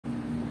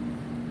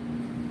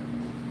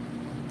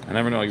I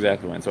never know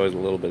exactly when. It's always a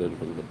little bit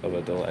of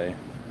a delay.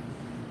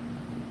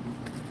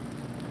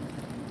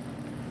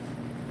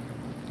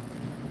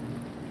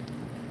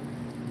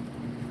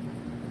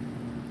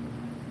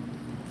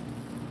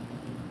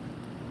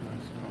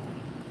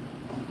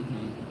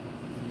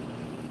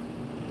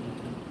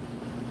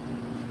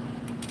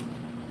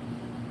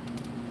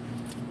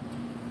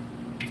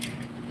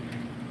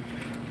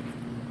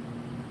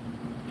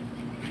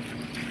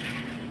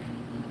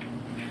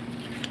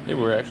 Hey,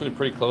 we're actually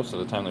pretty close to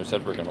the time they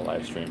said we're going to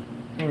live stream.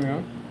 Oh,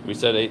 yeah? We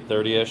said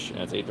 8:30-ish,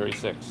 and it's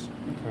 8:36.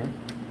 Okay.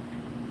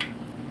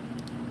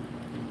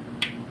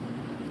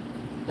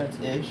 That's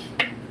ish.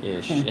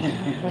 Ish.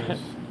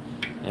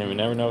 And we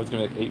never know if it's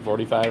going to be like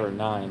 8:45 or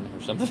 9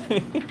 or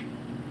something.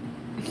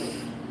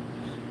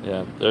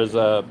 Yeah, there's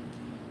a...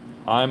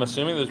 I'm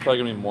assuming there's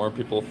probably going to be more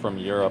people from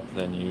Europe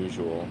than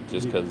usual,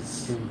 just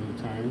because... Because of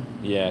the time?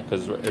 Yeah,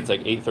 because it's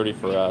like 8:30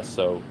 for us,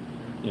 so,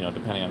 you know,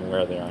 depending on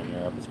where they are in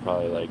Europe, it's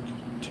probably like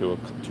 2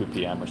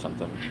 p.m. or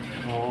something.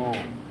 Oh.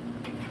 Okay.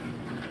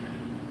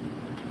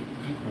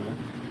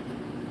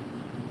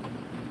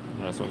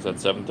 You know, someone said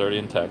 7:30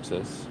 in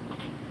Texas.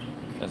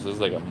 This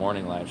is like a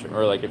morning live stream,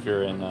 or like if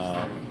you're in,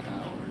 yeah,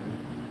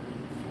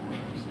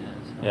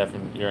 if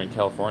you're in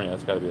California,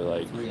 it's got to be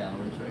like 3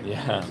 hours, right?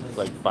 yeah, it's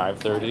like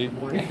 5:30.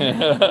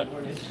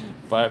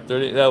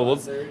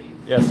 5:30.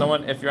 Yeah,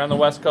 someone, if you're on the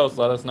West Coast,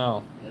 let us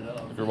know.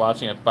 If you're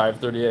watching at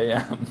 5:30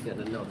 a.m. Get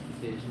a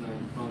notification on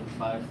your phone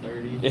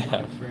 5:30.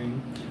 Yeah.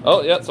 Stream.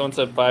 Oh yeah, someone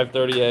said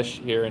 5:30-ish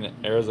here in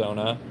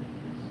Arizona.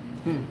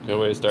 Good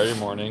way to start your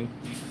morning.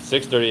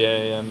 6:30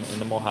 a.m. in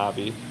the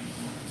Mojave.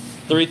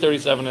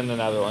 3:37 in the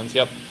Netherlands.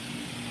 Yep.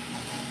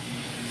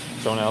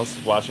 Someone else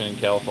watching in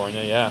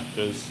California. Yeah,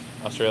 there's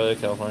Australia,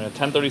 California.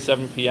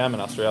 10:37 p.m. in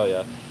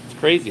Australia. It's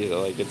crazy.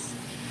 Like it's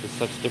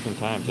such different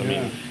times. I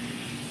mean,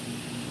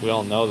 we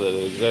all know that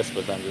it exists,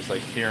 but then just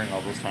like hearing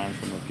all those times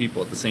from the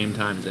people at the same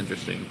time is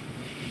interesting.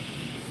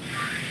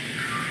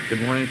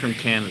 Good morning from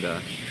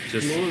Canada.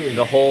 Just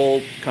the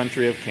whole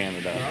country of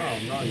Canada. Oh,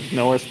 nice.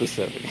 Nowhere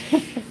specific.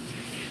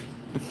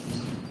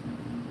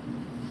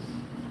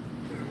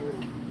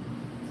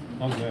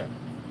 How's that?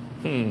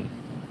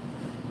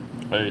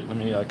 Wait, let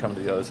me come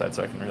to the other side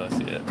so I can really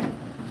see it.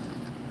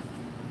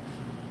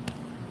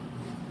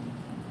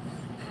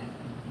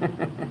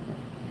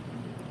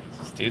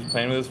 Steve's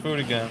playing with his food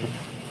again.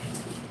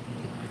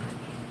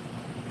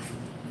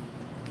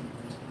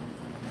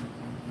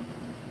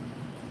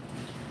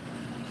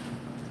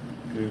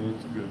 Okay,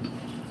 that's good.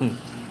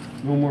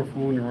 No more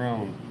fooling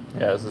around.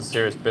 Yeah, this is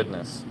serious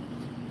business.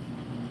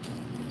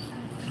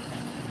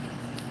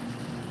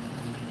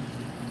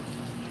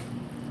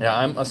 Yeah,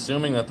 I'm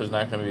assuming that there's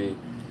not going to be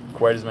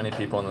quite as many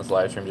people in this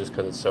live stream just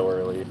because it's so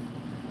early.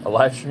 A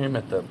live stream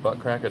at the butt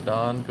crack of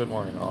dawn. Good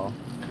morning, all.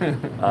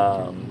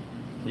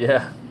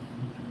 Yeah.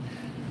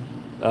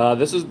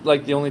 This is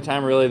like the only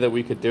time really that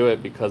we could do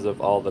it because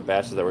of all the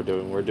batches that we're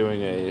doing. We're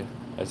doing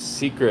a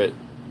secret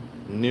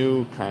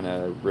new kind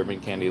of ribbon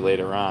candy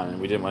later on, and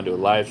we didn't want to do a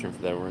live stream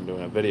for that. We're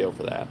doing a video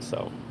for that,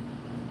 so.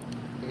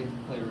 I get to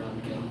play around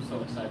again. I'm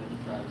so excited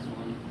to try this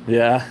one.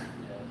 Yeah. Yes.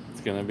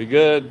 It's going to be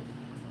good.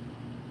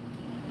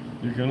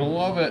 You're gonna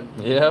love it.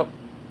 Yep.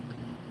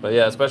 But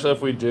yeah, especially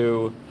if we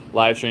do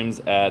live streams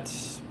at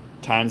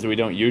times that we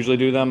don't usually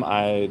do them,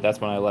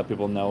 that's when I let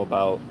people know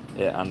about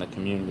it on the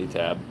community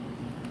tab.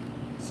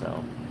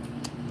 So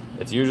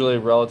it's usually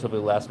relatively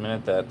last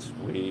minute that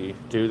we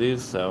do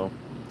these, so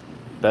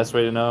best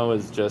way to know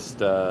is just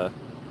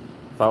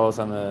follow us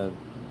on the,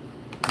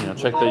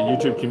 check the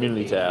YouTube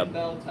community tab.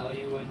 They'll tell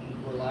you when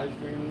we're live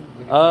streaming?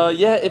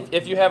 Yeah,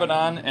 if you have it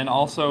on, and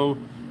also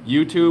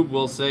YouTube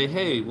will say,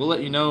 hey, we'll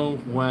let you know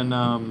when,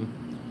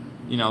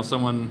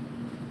 someone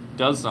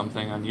does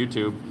something on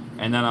YouTube,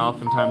 and then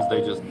oftentimes they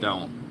just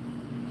don't.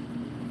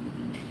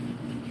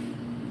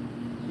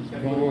 Just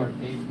gotta go to our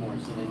page more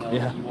so they know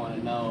what you want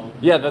to know.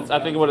 Yeah, that's I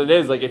think what it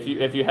is. Like if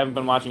you haven't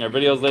been watching our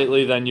videos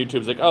lately, then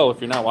YouTube's like, oh, if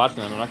you're not watching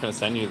them, I'm not going to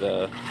send you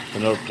the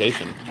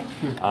notification.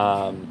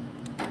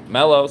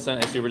 Mello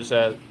sent a super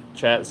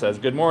chat, says,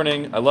 good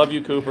morning, I love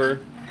you,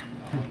 Cooper.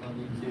 I love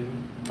you too.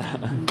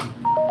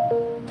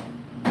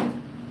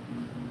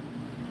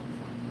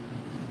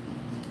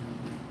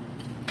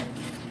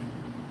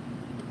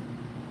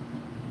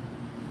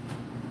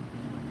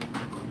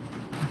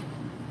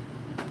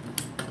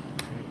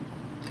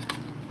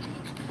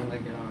 I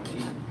get on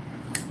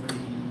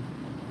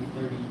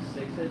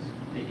 8:36-ish,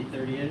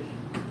 8:30-ish,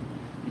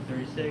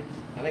 8:36.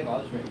 I think I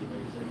was ready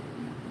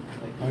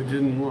 8:36. I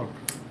didn't look.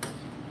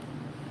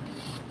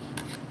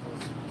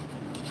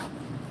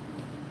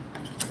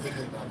 I think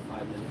about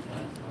 5 minutes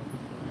last time.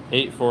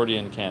 8:40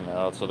 in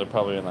Canada, so they're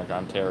probably in like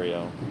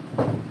Ontario.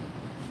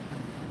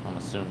 I'm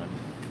assuming.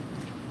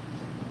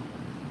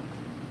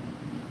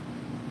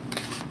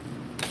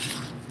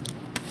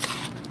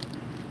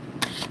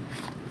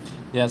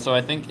 Yeah, so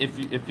I think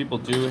if people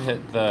do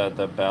hit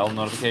the bell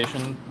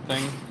notification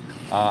thing,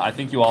 I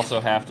think you also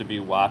have to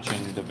be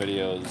watching the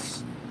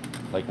videos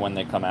like when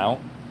they come out.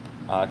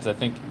 Because I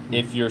think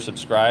if you're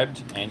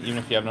subscribed, and even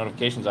if you have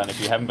notifications on, if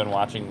you haven't been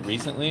watching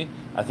recently,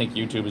 I think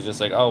YouTube is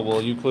just like, oh,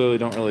 well, you clearly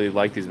don't really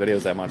like these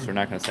videos that much, so we're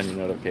not going to send you a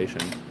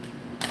notification.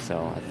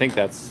 So I think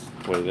that's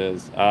what it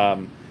is.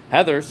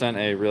 Heather sent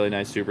a really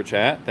nice super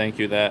chat. Thank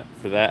you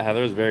for that,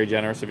 Heather. It's very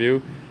generous of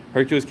you.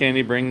 Hercules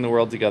Candy, bringing the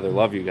world together.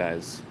 Love you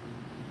guys.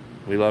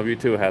 We love you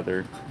too,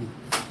 Heather.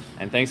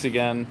 And thanks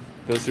again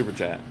for the super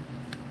chat.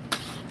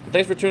 And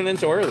thanks for tuning in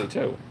so early,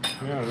 too.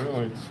 Yeah,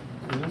 really.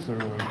 It is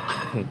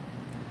early.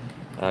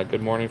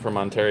 Good morning from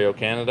Ontario,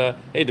 Canada.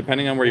 Hey,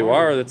 depending on where you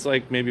are, that's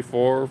like maybe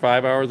 4 or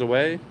 5 hours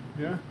away.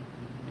 Yeah.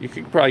 You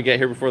could probably get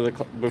here before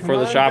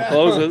the shop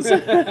closes.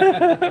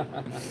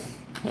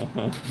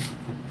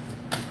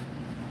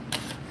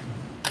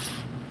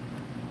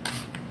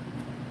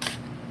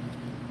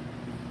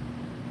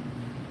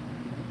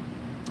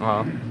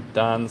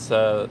 Don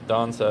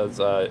says,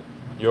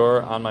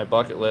 you're on my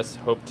bucket list.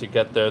 Hope to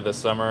get there this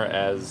summer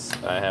as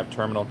I have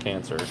terminal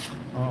cancer.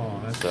 Oh,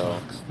 that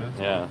sucks. That's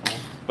yeah. awful.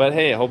 But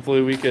hey,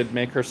 hopefully we could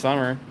make her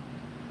summer.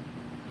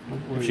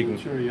 Hopefully she we'll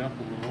can cheer you up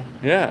a little.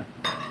 Get Yeah.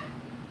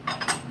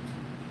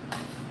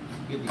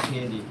 the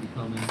candy if you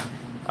come in.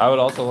 I would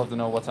also love to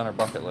know what's on her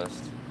bucket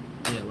list.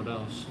 Yeah, what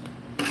else?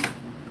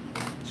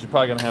 She's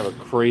probably gonna have a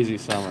crazy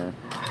summer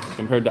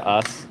compared to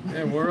us.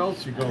 Yeah, where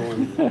else you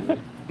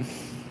going?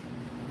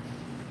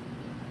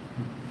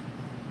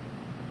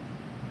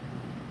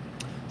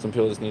 Some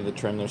people just need to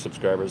trim their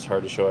subscribers.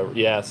 Hard to show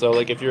yeah, so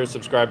like if you're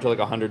subscribed to like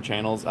 100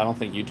 channels, I don't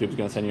think YouTube's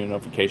gonna send you a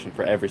notification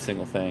for every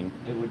single thing.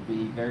 It would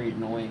be very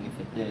annoying if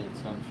it did,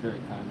 so I'm sure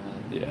it kind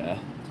of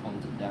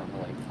tones it down to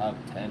like top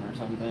 10 or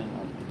something. I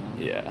don't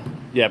know.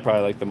 Yeah,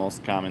 probably like the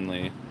most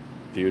commonly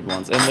viewed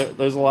ones. And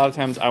there's a lot of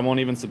times I won't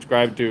even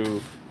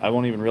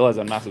realize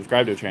I'm not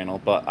subscribed to a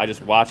channel, but I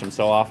just watch them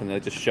so often that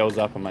it just shows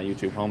up on my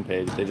YouTube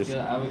homepage. They just.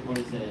 Yeah, what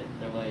is it?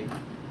 They're like.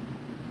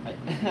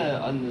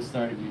 On the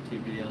start of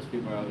YouTube videos,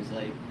 people are always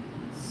like,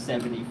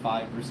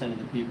 75% of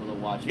the people that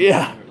watch me,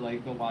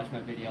 like, go watch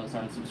my videos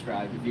aren't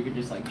subscribed. If you could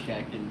just like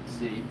check and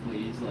see,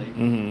 please, like,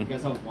 you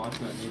guys don't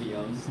watch my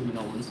videos, and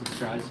no one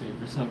subscribes to me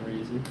for some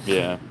reason.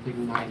 Yeah. I think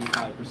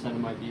 95% of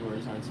my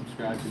viewers aren't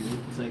subscribed to me.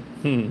 It's like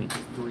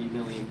 3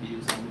 million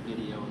views on the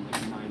video, and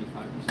like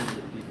 95% of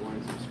the people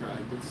aren't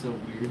subscribed. It's so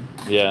weird.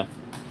 Yeah.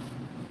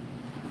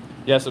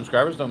 Yeah,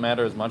 subscribers don't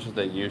matter as much as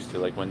they used to.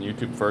 Like when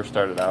YouTube first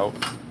started out,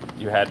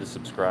 you had to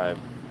subscribe,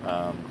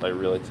 like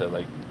really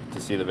to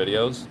see the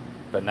videos.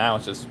 But now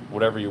it's just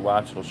whatever you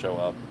watch will show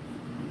up.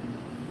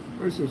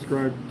 I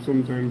subscribe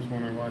sometimes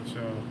when I watch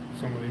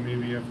somebody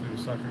maybe after the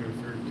second or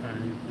third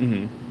time.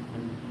 Mm-hmm.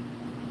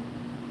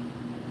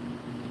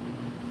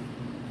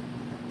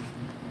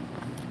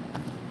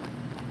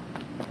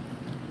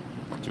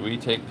 Do we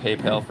take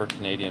PayPal for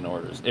Canadian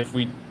orders? If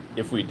we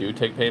do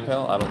take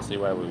PayPal, I don't see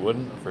why we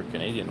wouldn't for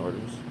Canadian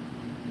orders.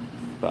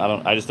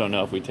 But I just don't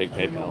know if we take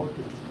PayPal.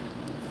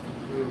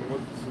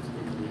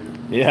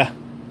 Yeah.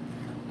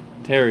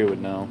 Terry would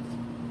know.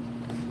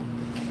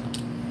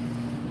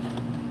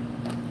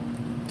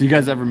 Do you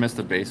guys ever miss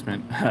the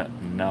basement?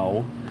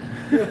 No.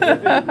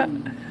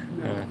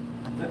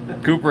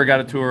 Cooper got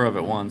a tour of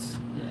it once.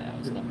 Yeah, I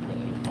was never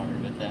really a part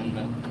of it then,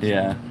 but...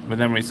 Yeah, but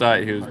then when we saw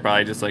it, he was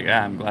probably just like,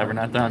 I'm glad we're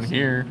not down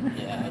here.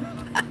 Yeah.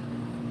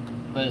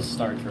 But it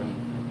starts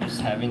from just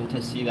having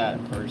to see that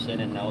in person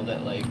and know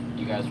that, like,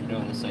 you guys are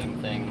doing the same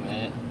thing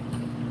that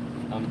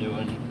I'm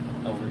doing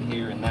over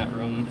here in that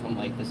room. I'm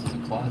like, this is a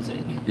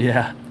closet.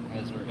 Yeah.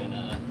 Because we're in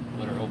a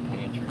literal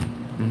pantry.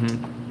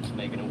 Mm-hmm. Just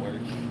making it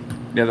work.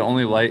 Yeah, the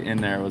only light in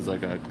there was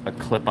like a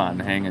clip-on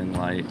hanging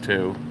light,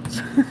 too.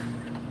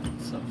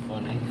 So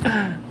funny.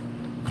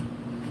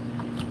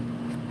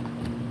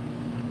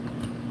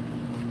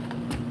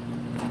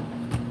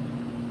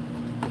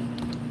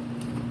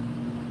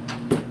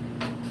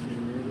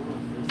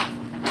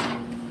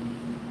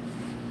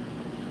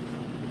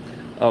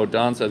 Oh,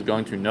 Don says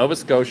going to Nova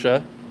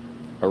Scotia,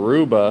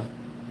 Aruba,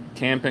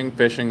 camping,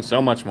 fishing,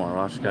 so much more.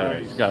 Wow, she's got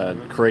a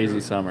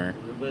crazy summer.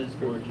 Aruba is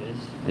gorgeous.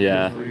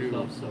 Yeah.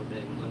 Stuff's so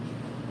big.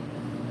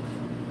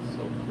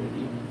 So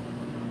pretty.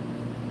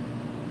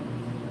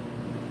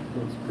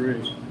 That's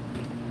great.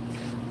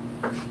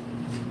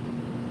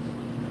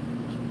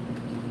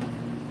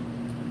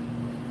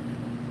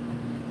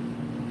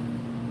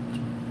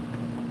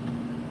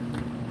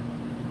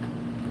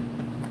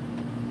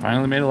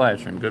 Finally made a live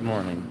stream. Good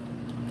morning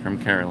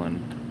from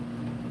Carolyn.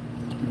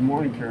 Good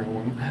morning,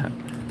 Carolyn.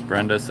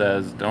 Brenda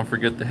says, don't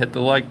forget to hit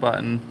the like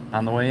button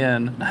on the way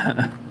in.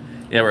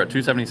 Yeah, we're at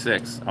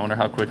 276. I wonder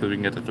how quickly we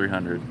can get to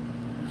 300.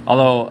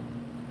 Although,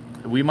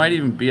 we might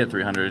even be at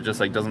 300. It just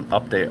like doesn't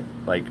update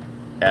like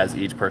as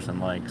each person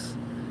likes.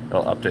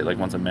 It'll update like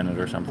once a minute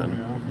or something.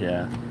 Oh,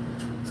 yeah.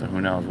 So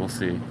who knows? We'll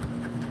see.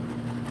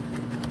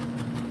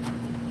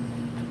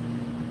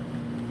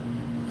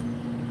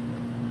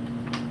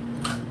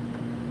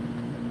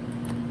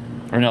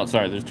 Or no,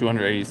 sorry, there's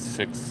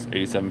 286,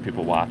 87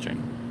 people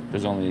watching.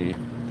 There's only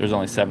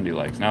 70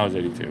 likes. Now it's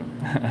 82.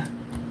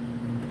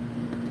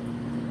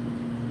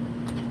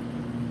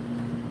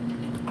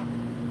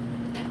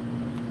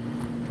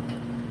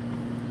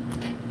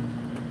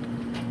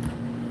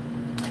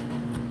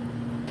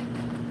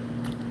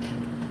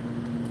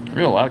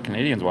 We have a lot of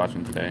Canadians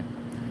watching today.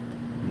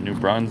 New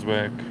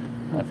Brunswick.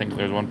 I think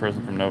there's one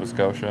person from Nova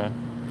Scotia.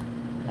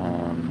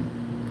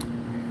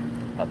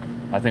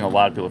 I think a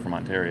lot of people from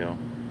Ontario.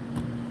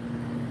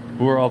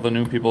 Who are all the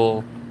new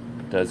people?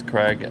 Does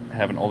Craig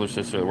have an older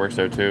sister that works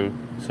there too?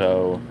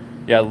 So,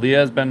 yeah,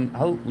 Leah's been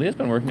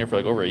working here for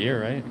like over a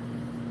year, right?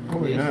 Oh,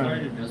 Leah yeah.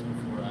 started just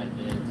before I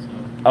did, so.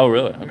 Oh,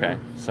 really? Okay.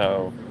 Yeah.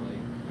 So,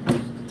 For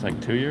like, it's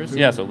like 2 years?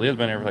 Yeah, so Leah's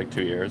been here for like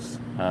 2 years.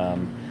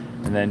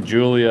 And then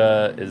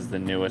Julia is the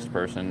newest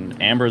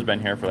person. Amber's been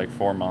here for like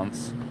 4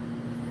 months.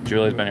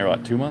 Julia's been here,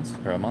 what, 2 months?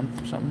 Or a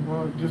month or something?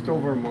 Well, just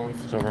over a month.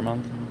 Just over a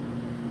month?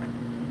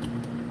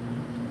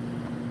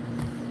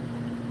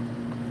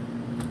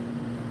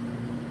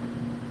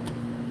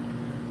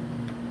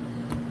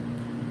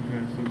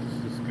 Yeah, so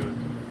this is good.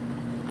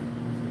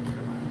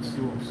 It's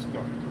a little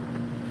stuck.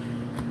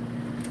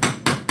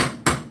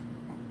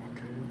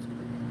 Okay, that's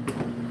good.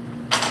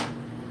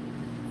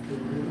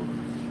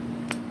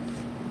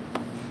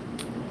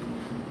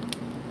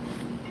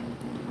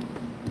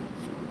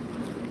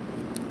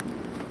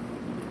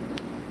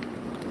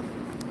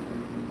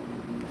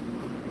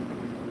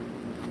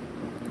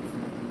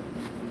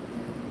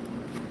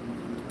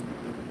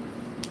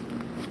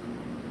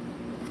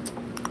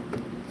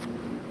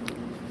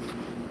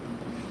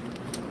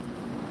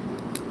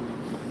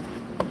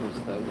 what's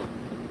that look?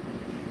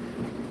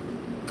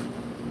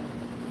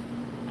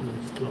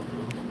 It's stuck,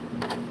 huh?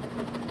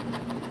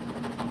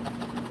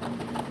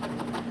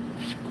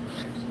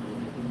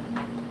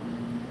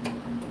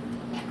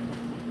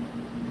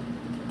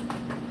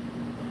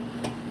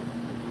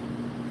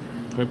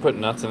 We put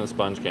nuts in the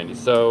sponge candy.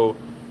 So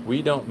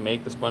we don't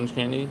make the sponge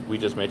candy. We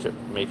just make it,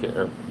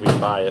 or we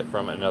buy it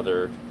from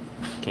another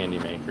candy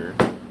maker.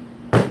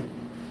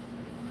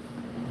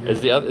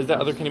 Is that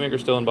other candy maker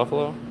still in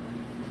Buffalo?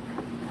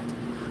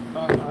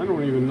 I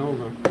don't even know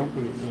the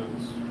company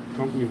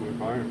we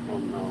buy it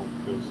from now,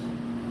 because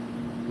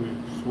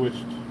we've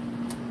switched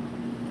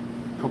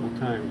a couple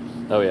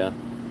times. Oh yeah.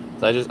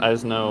 So I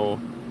just know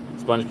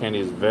sponge candy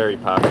is very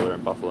popular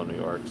in Buffalo, New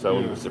York. So I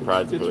wouldn't be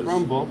surprised if it was. It's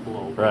from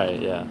Buffalo.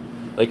 Right. Yeah.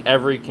 Like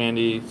every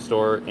candy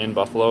store in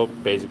Buffalo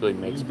basically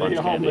makes sponge They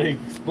all candy. make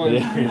sponge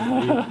Yeah.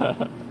 candy.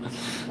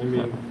 I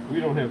mean, we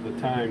don't have the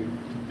time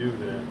to do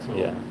that. So.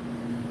 Yeah.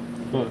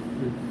 But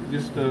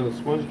just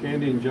sponge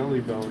candy and jelly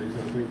bellies,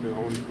 I think, are the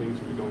only things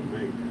we don't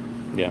make.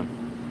 Yeah.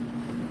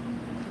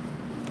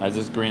 Is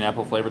this green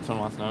apple flavored?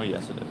 Someone wants to know.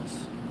 Yes, it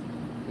is.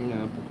 Green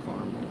apple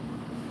caramel.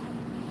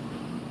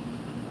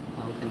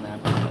 How can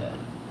that be bad?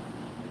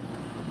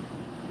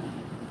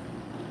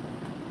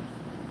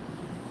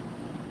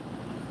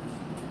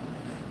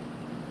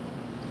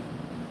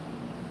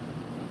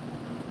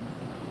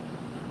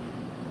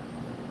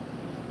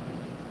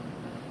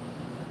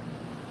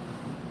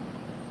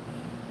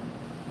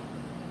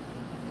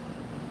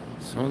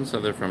 Someone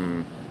said they're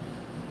from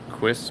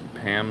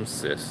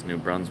Quispamsis, New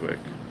Brunswick.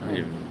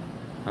 I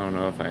don't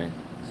know if I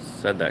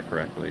said that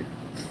correctly.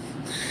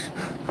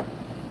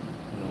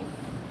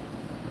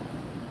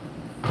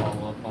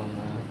 Follow up on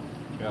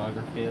the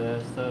geography of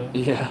that stuff.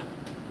 Yeah.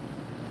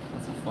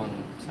 That's a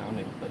fun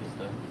sounding place,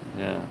 though.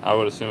 Yeah, I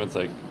would assume it's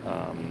like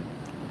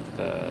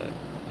the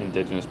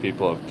indigenous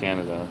people of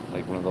Canada,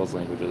 like one of those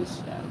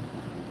languages. Yeah.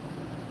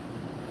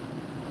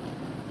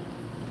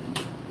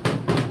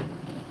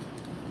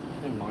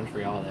 In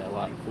Montreal, they have a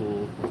lot of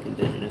cool, like,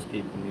 indigenous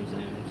people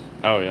museums.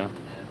 Oh yeah.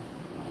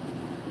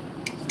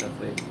 Yeah. It's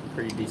definitely a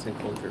pretty decent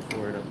culture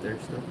for it up there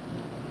still.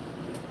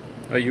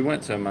 Oh, you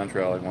went to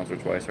Montreal like once or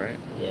twice, right?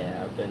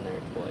 Yeah, I've been there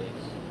twice.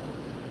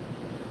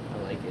 I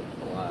like it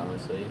a lot,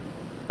 honestly.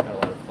 Got a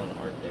lot of fun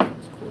art there.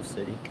 It's a cool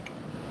city.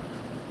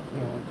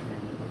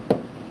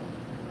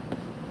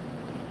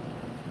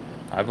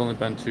 I've only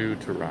been to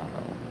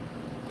Toronto.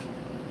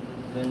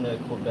 Been to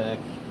Quebec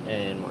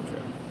and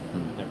Montreal.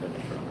 Never been to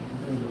Toronto.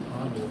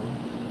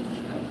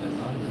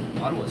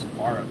 Ottawa's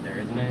far up there,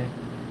 isn't it?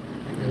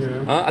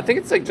 Yeah. I think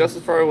it's like just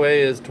as far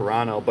away as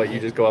Toronto, but you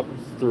just go up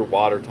through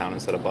Watertown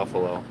instead of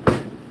Buffalo.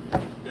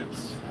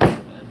 It's,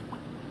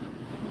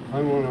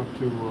 I went up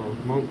to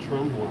Mount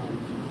Tremblant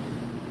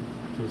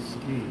to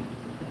ski.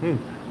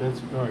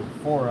 That's like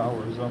 4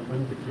 hours up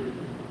into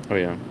Canada. Oh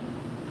yeah.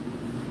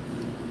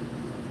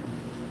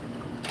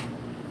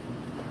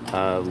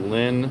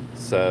 Lynn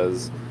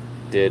says,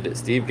 "Did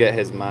Steve get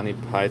his Monty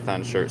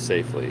Python shirt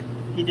safely?"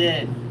 He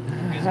did.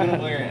 He was gonna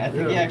wear it. I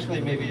think he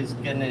actually maybe is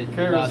getting it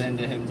got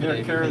into him today.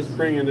 Yeah, Kara's because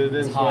bringing it in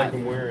it's so I hot.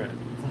 can wear it.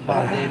 It's a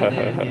hot day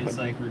today. He's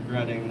like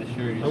regretting the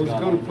shirt he's I was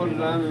got going on to put it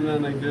today. on and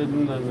then I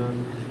didn't,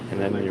 And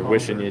then I you're called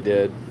wishing her. you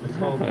did. I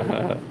called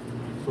her.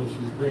 So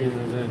she's bringing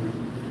it in.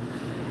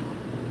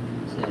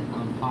 He said,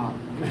 I'm hot.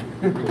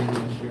 Bringing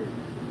the shirt.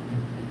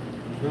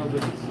 Now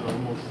that it's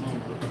almost summer.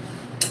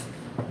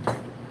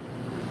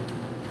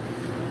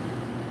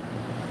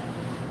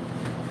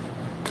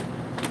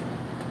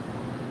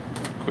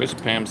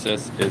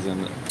 Quispamsis is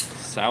in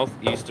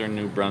southeastern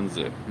New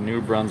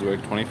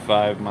Brunswick,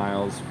 25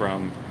 miles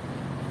from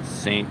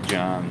St.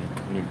 John,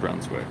 New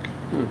Brunswick.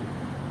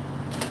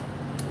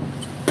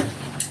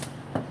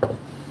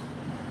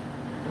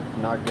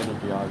 not good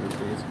at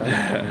geography. It's kind of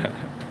funny.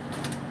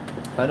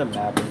 If I had a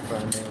map in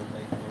front of me, it would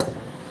make more sense.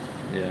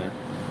 Yeah.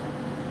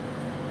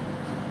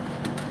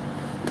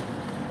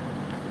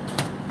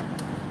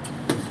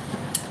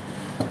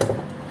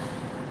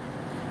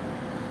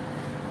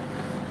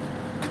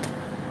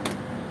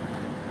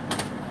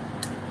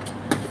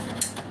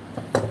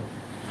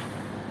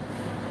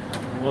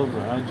 I love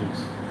the edges.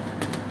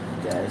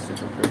 Yeah, it's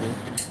super pretty.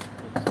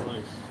 It's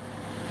nice.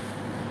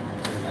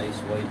 It's a nice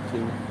white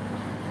too.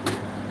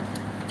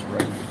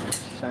 Bright,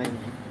 shiny.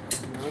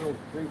 I don't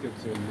think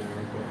it's in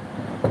there, but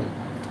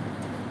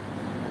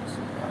I'm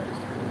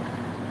surprised.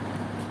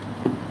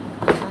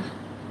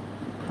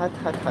 Hot,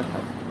 hot, hot,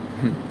 hot.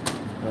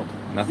 Nope.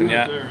 Nothing Not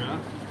yet. there, huh?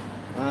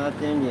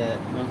 Nothing yet.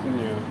 Nothing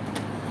yet.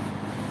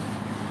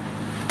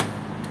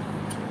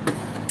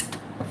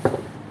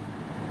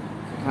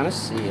 I kind of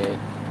see it.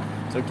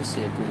 It's like to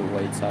see it through the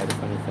white side,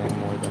 if anything,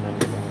 more than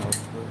anything else.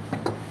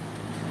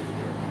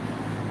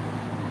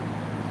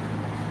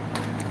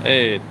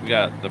 Hey, we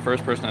got the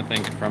first person I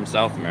think from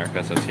South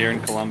America. Says here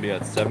in Colombia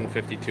it's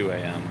 7:52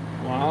 a.m.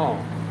 Wow.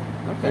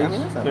 Okay, I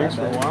mean, that's not Thanks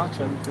that for bad.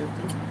 watching.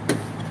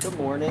 7:50. Good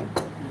morning.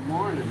 Good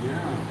morning,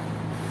 yeah.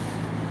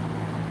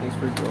 Thanks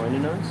for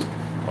joining us.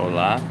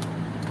 Hola.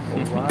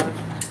 Hola.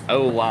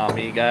 Hola,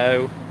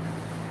 amigo.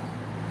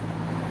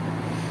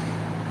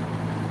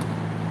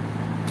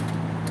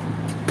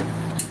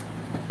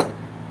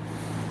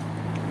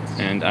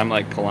 And I'm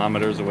like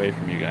kilometers away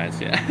from you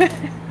guys, yeah.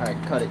 Alright,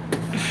 cut it.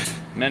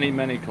 Many,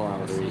 many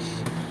kilometers.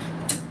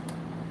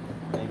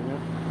 Hanging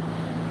up.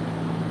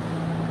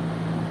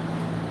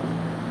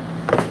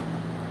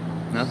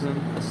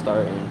 Nothing? It's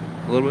starting.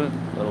 A little bit?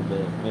 A little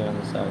bit. Maybe on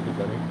the side would be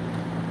better.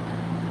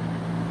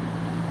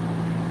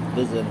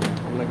 Visit.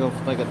 I'm gonna go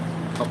for like a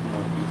couple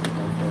more pieces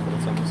on film, but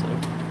it's almost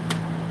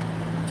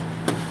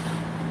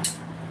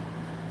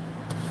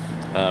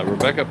there.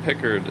 Rebecca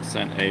Pickard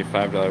sent a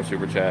 $5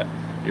 super chat.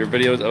 Your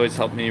videos always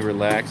help me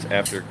relax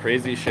after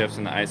crazy shifts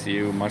in the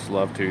ICU. Much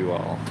love to you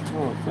all.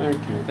 Oh, thank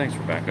you. Thanks,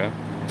 Rebecca.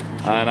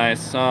 And I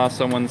saw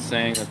someone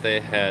saying that they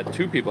had,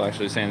 two people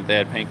actually saying that they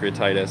had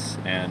pancreatitis,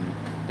 and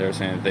they're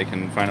saying that they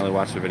can finally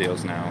watch the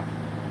videos now.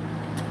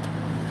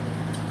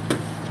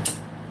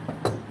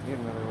 Give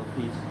another little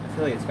piece. I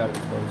feel like it's gotta be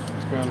close.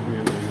 It's gotta be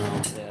in there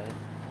now.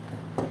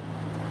 Yeah.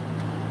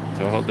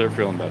 So I hope they're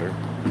feeling better.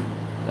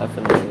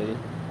 Definitely.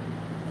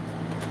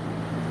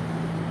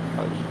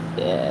 Oh,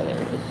 yeah, there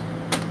it is.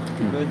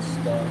 Good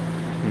stuff.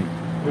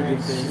 We can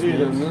in see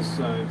it on business. this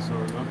side,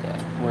 sort of.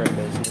 Yeah, we're in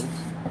business.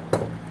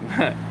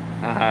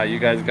 You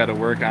guys got to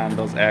work on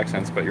those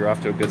accents, but you're off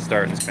to a good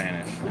start in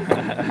Spanish.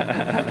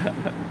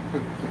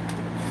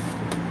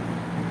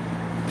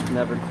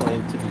 Never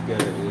claimed to be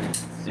good at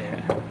least. So. Yeah.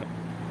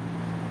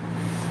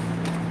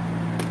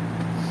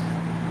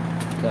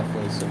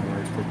 Definitely some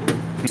work to do.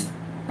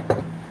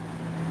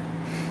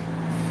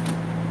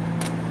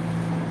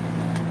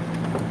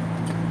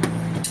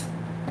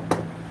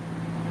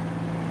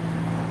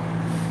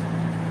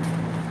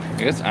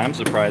 I guess I'm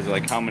surprised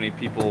like how many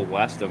people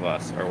west of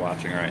us are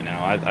watching right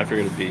now. I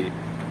figured it'd be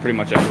pretty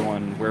much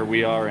everyone where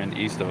we are and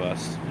east of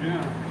us.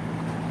 Yeah.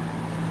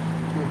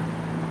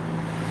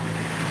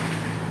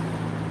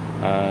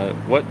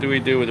 What do we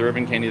do with the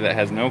ribbon candy that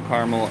has no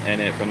caramel in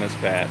it from this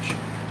batch?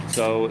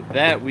 So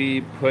that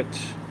we put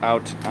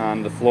out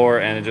on the floor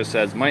and it just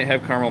says might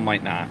have caramel,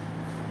 might not.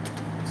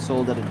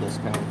 Sold at a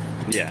discount.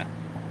 Yeah.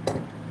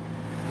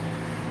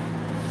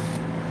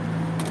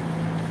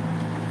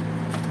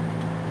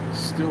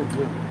 Still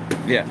good.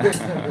 Yeah.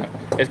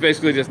 It's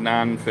basically just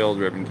non-filled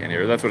ribbon candy,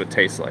 or that's what it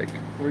tastes like.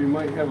 Or you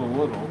might have a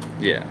little.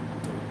 Yeah.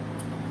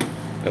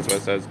 That's what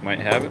it says. Might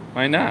have it,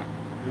 might not.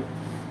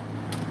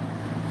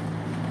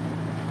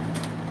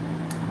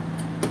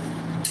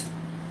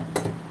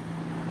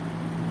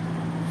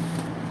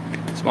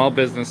 Small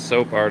business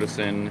soap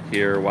artisan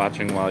here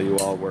watching while you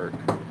all work.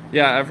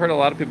 Yeah, I've heard a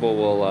lot of people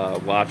will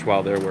watch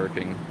while they're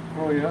working.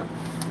 Oh, yeah?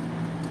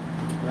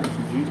 That's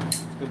neat.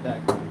 It's good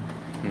background.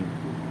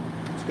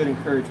 It's good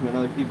encouragement.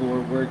 Other people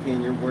are working,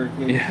 you're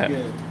working. Yeah. It's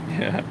good.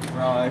 Yeah.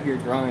 We're all out here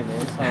drawing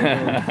this. How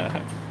it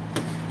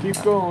goes.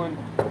 Keep going.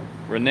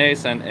 Renee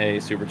sent a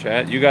super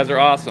chat. You guys are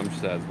awesome, she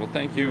says. Well,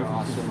 thank you. You're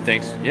awesome,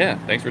 Thanks. man. Yeah,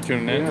 thanks for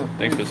tuning in. Yeah,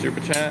 Thanks for the thank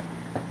super chat.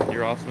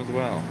 You're awesome as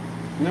well.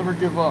 Never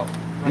give up.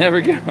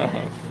 Never give up.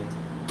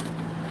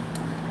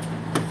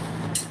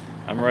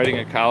 I'm writing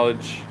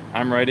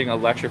a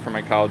lecture for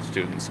my college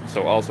students,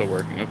 so also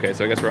working. Okay,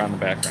 so I guess we're on the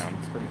background.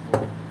 It's pretty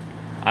cool.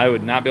 I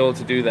would not be able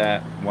to do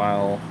that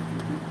while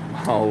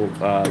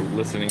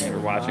listening or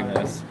watching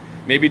this.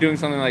 Maybe doing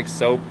something like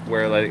soap,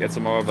 where like it's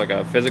more of like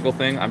a physical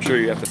thing. I'm sure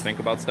you have to think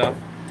about stuff,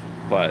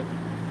 but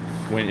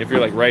if you're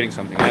like writing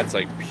something, that's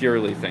like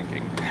purely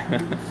thinking.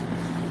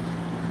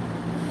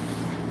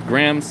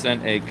 Graham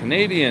sent a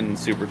Canadian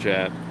super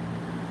chat.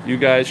 You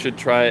guys should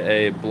try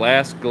a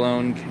Blast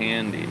Glown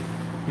candy.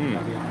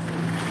 That'd be awesome.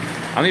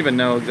 I don't even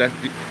know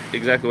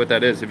exactly what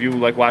that is. Have you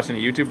like watched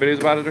any YouTube videos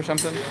about it or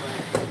something? You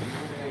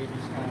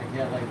just kind of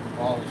get like the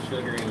ball of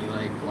sugar and you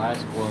like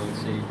glass glow and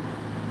see.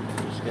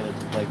 Just just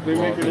gonna like. They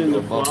make blow it up into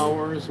a bubble.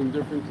 flowers and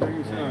different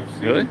things. Yeah. Yeah, I've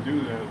seen Really? them do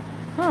that.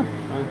 Huh.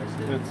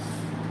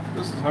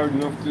 This is hard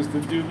enough just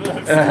to do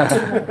this.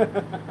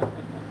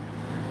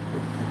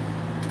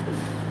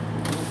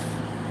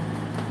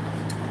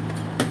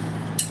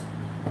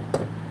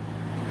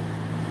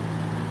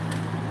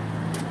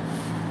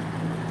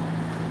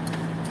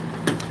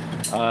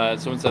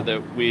 Someone said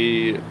that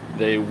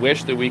they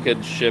wish that we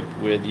could ship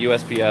with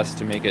USPS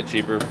to make it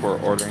cheaper for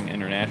ordering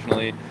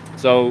internationally.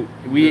 So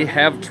we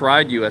have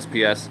tried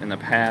USPS in the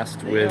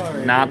past with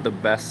not the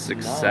best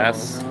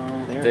success.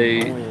 No, they're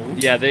They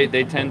annoying.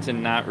 they tend to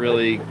not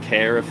really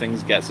care if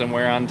things get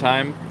somewhere on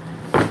time,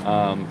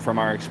 from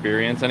our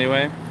experience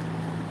anyway.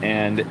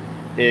 And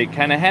it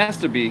kind of has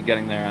to be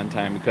getting there on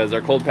time because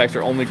our cold packs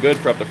are only good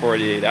for up to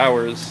 48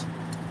 hours.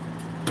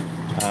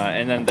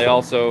 And then they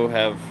also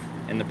have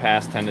in the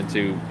past tended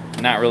to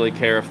not really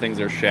care if things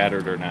are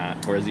shattered or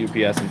not, whereas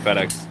UPS and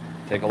FedEx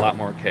take a lot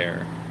more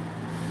care.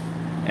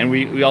 And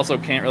we also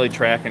can't really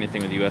track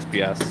anything with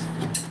USPS,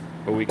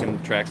 but we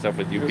can track stuff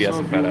with UPS So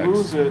and if you FedEx.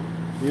 lose it,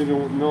 you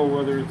don't know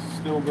whether it's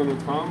still going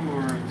to come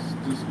or it's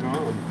just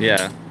gone.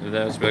 Yeah,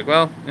 that was like,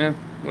 well, yeah,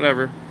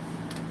 whatever.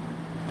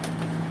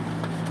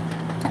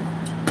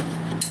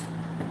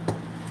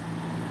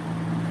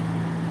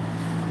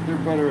 They're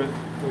better at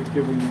like,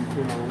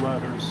 giving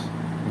letters.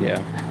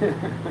 Yeah.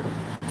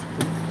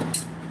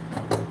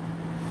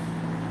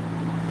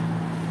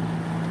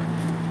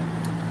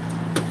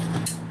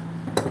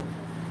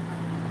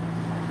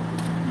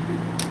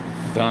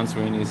 Don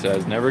Sweeney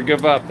says, never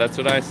give up. That's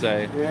what I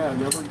say. Yeah,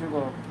 never give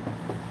up.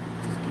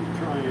 Just keep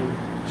trying.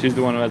 She's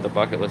the one who had the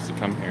bucket list to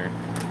come here.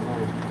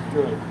 Oh,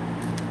 good.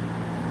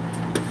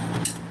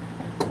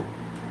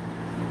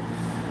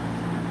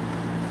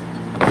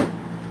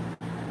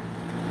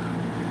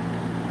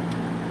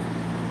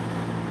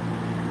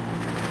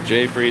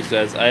 Jay Free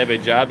says, I have a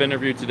job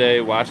interview today.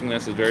 Watching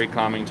this is very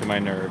calming to my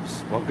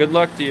nerves. Well, good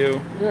luck to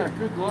you. Yeah,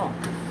 good luck.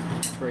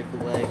 Break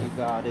a leg, you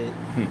got it.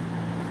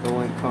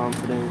 Go in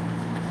confident.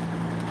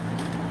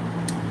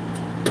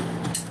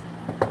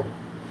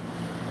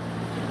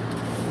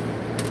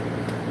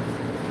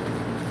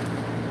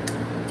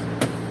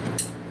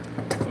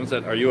 Someone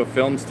said, are you a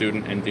film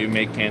student and do you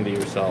make candy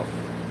yourself?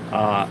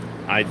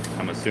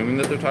 I'm assuming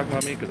that they're talking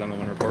about me because I'm the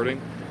one recording.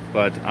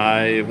 But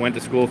I went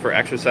to school for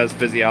exercise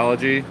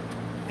physiology,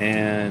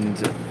 and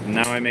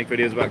now I make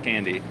videos about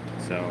candy.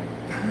 So.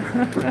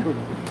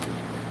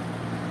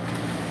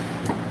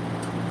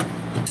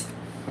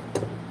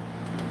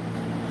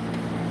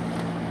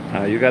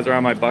 You guys are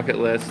on my bucket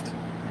list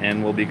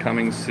and will be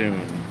coming soon.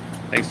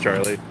 Thanks,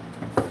 Charlie.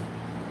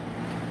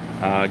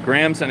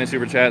 Graham sent a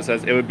super chat,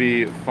 says it would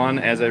be fun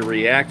as a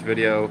react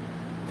video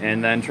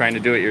and then trying to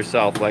do it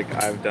yourself like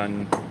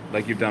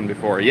you've done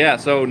before. Yeah,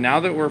 so now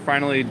that we're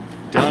finally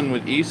done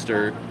with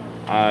Easter,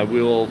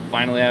 we will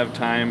finally have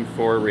time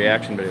for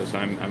reaction videos. So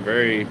I'm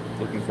very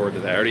looking forward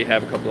to that. I already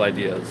have a couple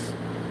ideas.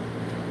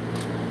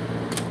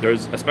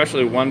 There's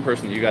especially one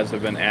person that you guys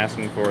have been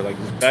asking for, like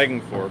just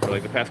begging for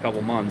like the past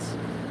couple months.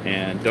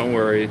 And don't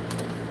worry,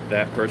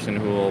 that person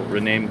who will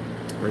remain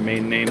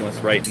nameless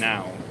right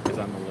now is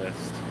on the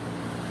list.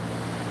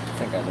 I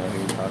think I know who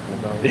you're talking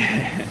about.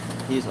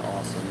 He's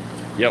awesome.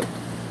 Yep,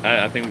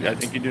 I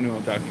think you do know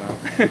what I'm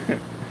talking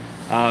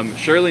about.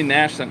 Shirley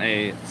Nash sent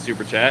a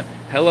super chat.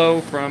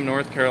 Hello from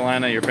North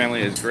Carolina. Your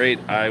family is great.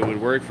 I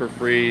would work for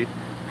free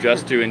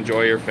just to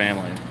enjoy your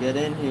family. Get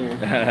in here.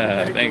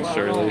 Thanks,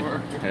 Shirley.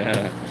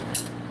 Yeah.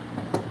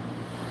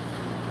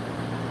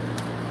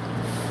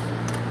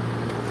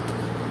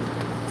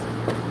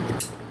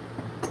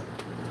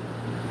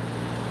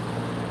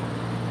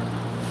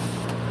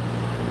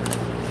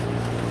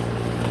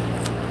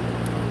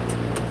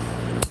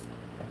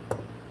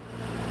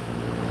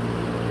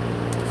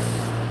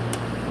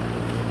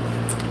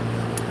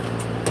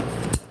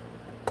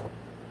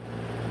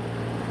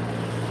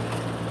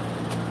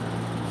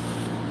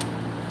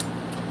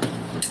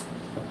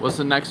 What's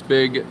the next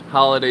big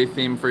holiday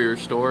theme for your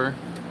store?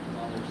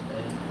 Mother's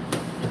Day.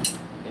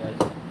 Yeah,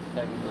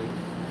 technically.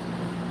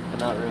 But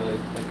not really.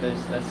 Like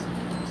that's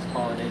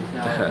holidays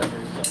now or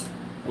whatever,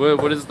 so.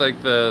 What is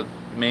like the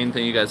main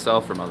thing you guys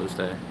sell for Mother's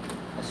Day?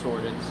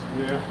 Assorteds.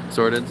 Yeah.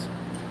 Sorteds?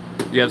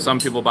 You have some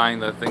people buying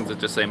the things that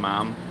just say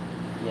mom?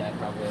 Yeah,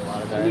 probably a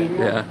lot of I that. mean,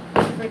 Yeah.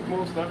 I think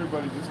most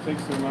everybody just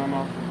takes their mom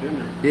out for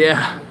dinner.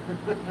 Yeah.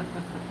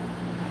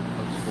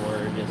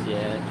 Or just,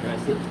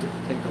 tries to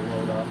take the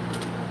load off.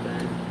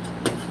 Then.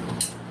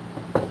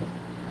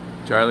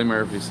 Charlie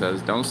Murphy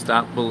says, don't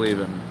stop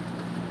believing.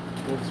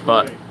 That's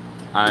But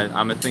right.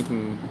 I'm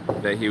thinking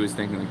that he was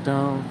thinking like,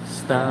 don't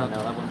stop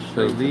No, that one's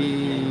straight to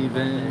the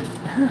believing.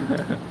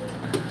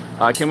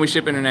 game. Can we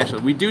ship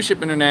internationally? We do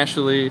ship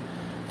internationally.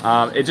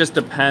 It just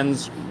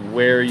depends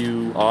where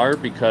you are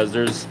because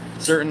there's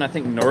certain, I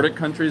think, Nordic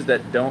countries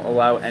that don't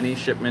allow any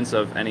shipments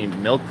of any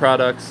milk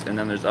products. And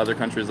then there's other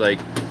countries like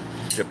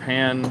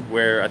Japan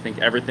where I think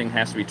everything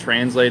has to be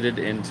translated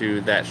into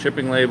that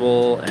shipping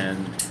label.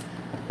 And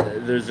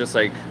there's just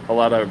like a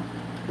lot of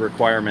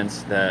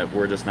requirements that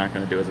we're just not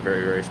going to do as a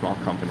very, very small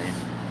company.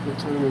 What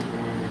time is it?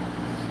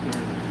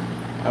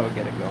 I would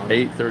get it going.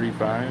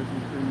 8:35.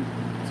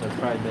 So it's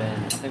probably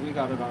been, I think we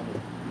got it on,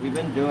 we've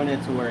been doing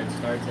it to where it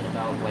starts at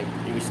about, like,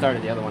 we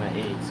started the other one at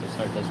 8, so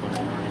start this one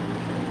at 9.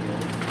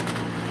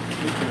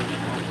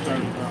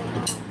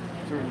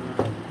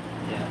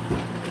 Yeah.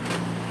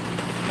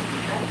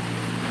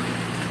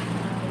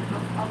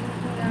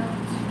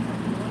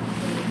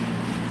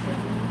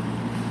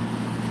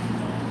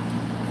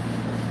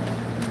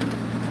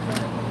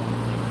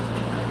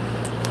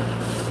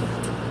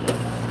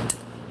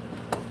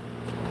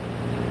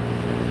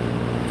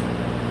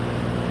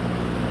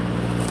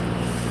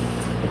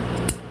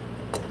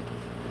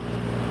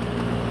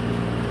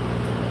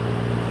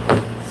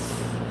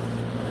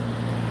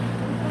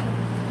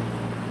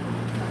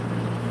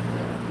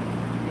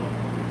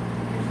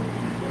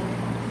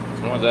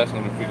 Someone's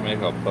asking if we can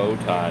make a bow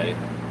tie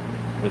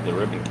with the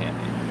ribbon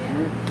candy.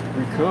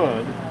 We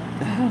could.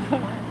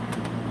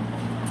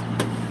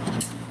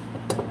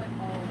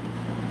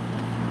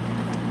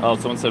 Oh,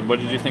 someone said, what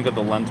did you think of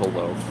the lentil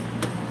loaf?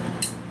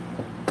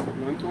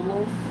 Lentil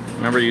loaf?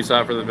 Remember you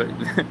saw it for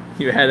the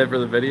you had it for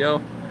the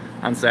video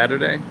on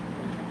Saturday?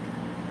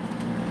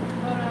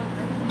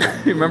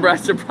 Remember I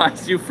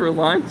surprised you for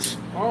lunch?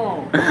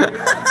 Oh,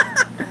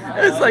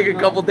 yeah. It's like a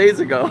couple days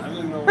ago. I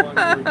didn't know what you were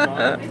talking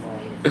about.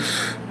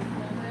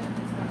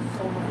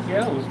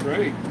 Yeah, it was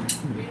great.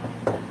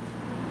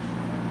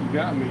 You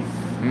got me.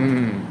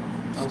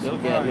 I'm Still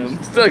get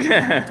him. Still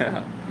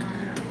get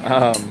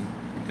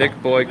Thick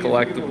Boy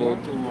Collectible.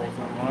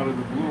 Out of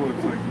the blue,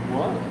 it's like,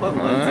 what?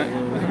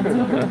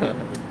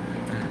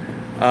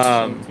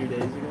 What? 2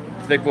 days ago?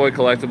 Thick Boy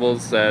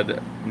Collectibles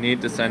said, need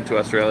to send to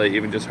Australia,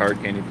 even just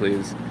hard candy,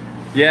 please.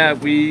 Yeah,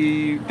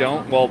 we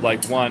don't. Well,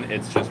 like, one,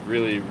 it's just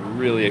really,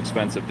 really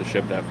expensive to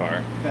ship that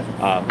far.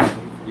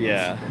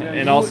 Yeah,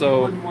 and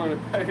also, wouldn't want to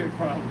pay it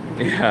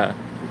probably. yeah,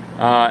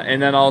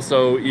 and then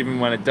also, even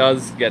when it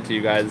does get to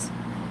you guys,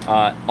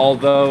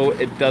 although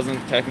it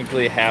doesn't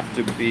technically have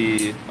to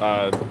be,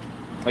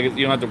 like,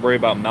 you don't have to worry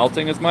about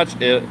melting as much,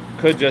 it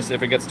could just,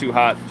 if it gets too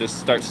hot, just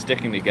start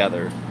sticking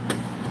together,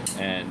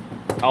 and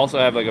also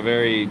have, like, a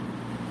very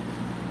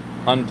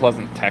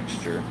unpleasant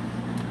texture.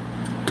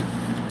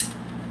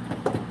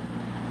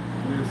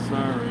 Yeah,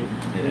 sorry.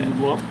 Yeah. We'd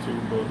love to,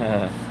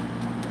 but...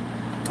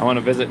 I want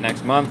to visit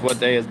next month. What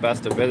day is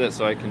best to visit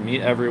so I can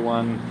meet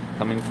everyone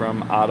coming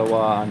from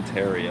Ottawa,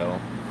 Ontario?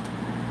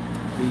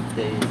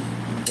 Weekdays.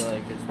 I feel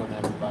like it's when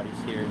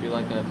everybody's here. Do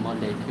like a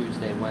Monday,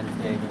 Tuesday,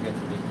 Wednesday, and get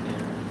to meet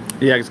there.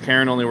 Yeah, because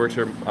Karen only works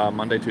here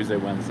Monday, Tuesday,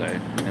 Wednesday.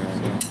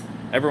 And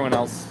everyone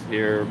else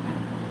here,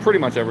 pretty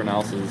much everyone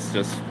else is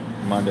just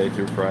Monday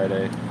through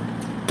Friday.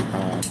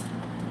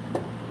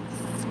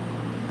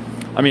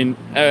 I mean,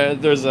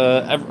 there's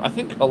I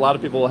think a lot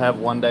of people will have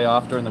one day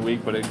off during the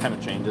week, but it kind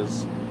of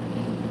changes.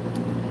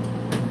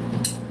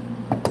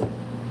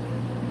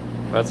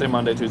 But I'd say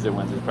Monday, Tuesday,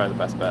 Wednesday is probably the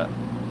best bet.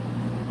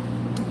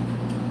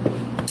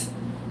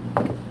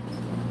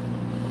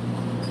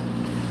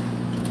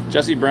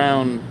 Jesse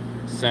Brown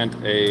sent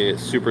a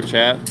super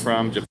chat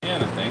from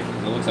Japan, I think.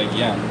 It looks like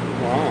yen.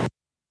 Wow.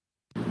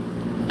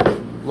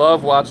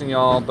 Love watching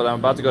y'all, but I'm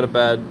about to go to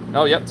bed.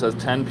 Oh, yep, it says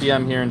 10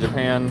 p.m. here in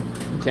Japan.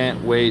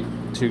 Can't wait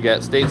to get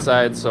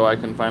stateside so I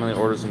can finally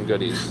order some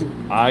goodies.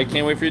 I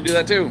can't wait for you to do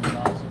that too.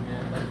 Awesome,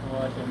 man. Thanks for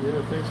watching.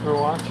 Yeah, thanks for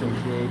watching.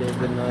 Appreciate it.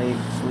 Good night.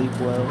 Sleep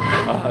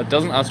well.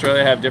 Doesn't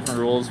Australia have different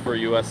rules for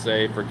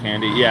USA for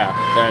candy? Yeah,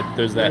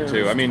 there's that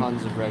too. I mean,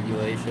 tons of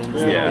regulations.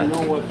 Yeah. I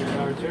know what the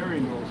Terry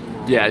knows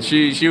about. yeah,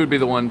 she would be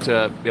the one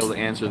to be able to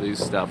answer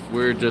these stuff.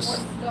 We're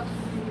just...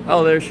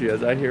 Oh, there she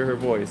is. I hear her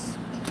voice.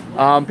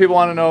 People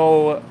want to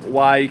know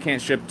why you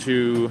can't ship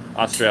to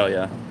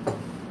Australia.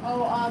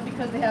 Oh,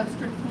 because they have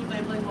strict food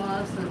labeling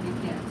laws, so you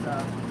can't.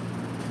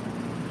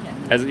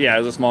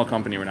 As a small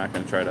company, we're not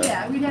going to try to...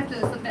 Yeah, we'd have to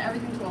submit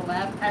everything to a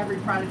lab, every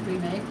product we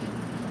make,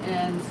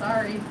 and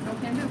sorry, no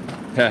can do.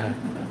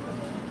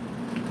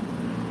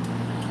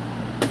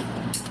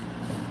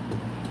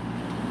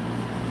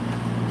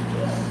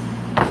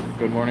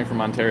 Good morning from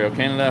Ontario,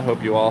 Canada.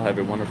 Hope you all have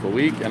a wonderful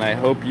week, and I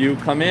hope you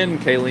come in,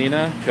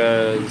 Kaylina,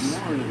 because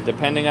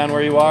depending on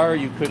where you are,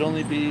 you could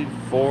only be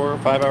 4 or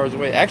 5 hours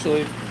away.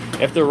 Actually,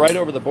 if they're right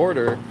over the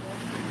border,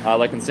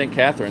 like in St.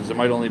 Catharines, it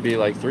might only be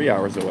like 3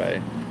 hours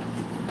away.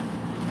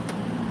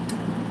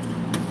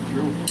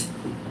 True.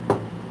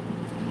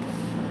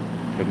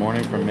 Good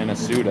morning from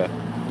Minnesota.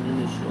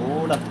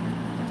 Minnesota.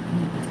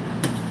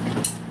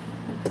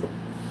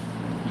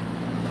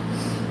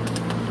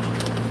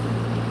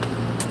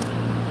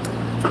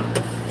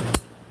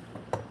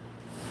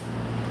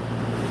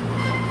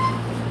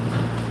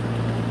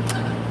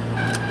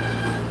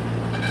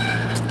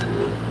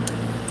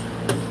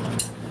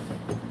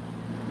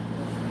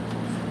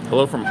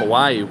 Hello from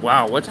Hawaii.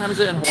 Wow, what time is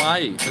it in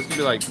Hawaii? It's gonna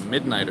be like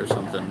midnight or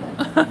something.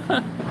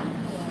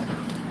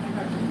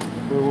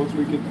 Well, once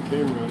we get the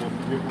camera, I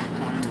forget what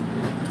time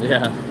it is.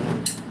 Yeah.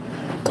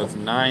 So it's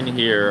 9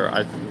 here.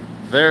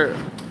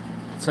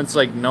 Since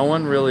like no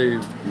one really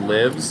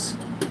lives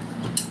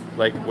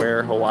like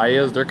where Hawaii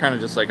is, they're kind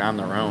of just like on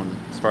their own,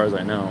 as far as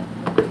I know,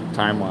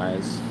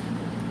 time-wise.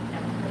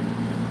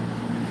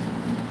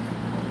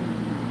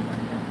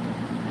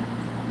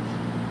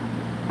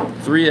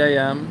 3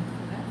 a.m.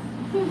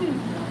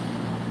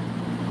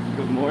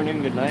 Good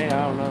morning, good night,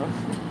 I don't know.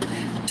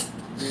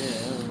 Yeah,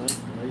 that's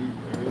late,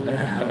 early,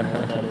 I don't know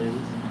what that is.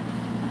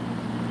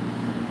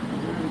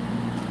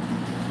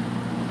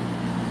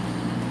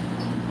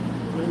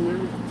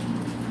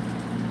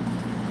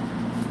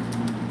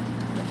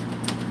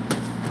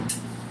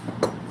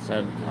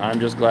 Said, I'm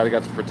just glad I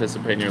got to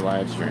participate in your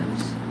live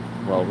streams.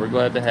 Well, we're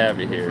glad to have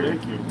you here.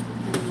 Thank you.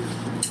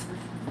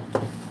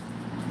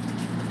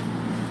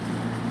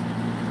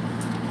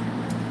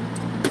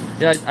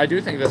 Yeah, I do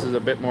think this is a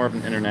bit more of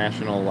an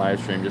international live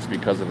stream just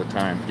because of the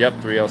time. Yep,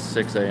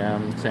 3:06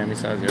 a.m. Sammy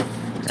says, yep.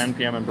 10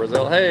 p.m. in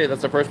Brazil. Hey,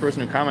 that's the first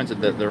person who commented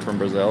that they're from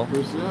Brazil.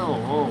 Brazil,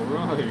 all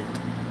right.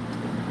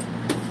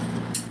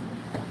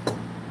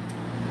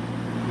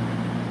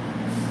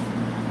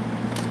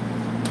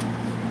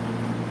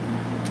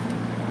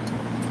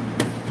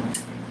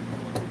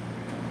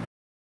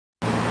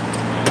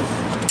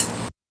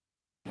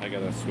 I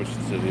gotta switch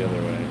to the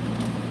other way.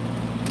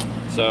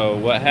 So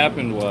what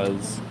happened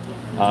was,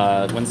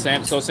 when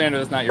Sandra,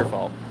 that's not your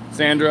fault.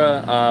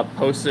 Sandra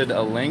posted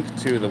a link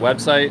to the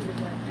website,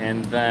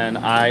 and then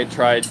I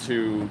tried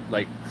to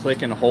like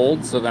click and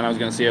hold. So then I was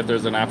gonna see if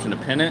there's an option to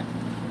pin it,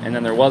 and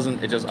then there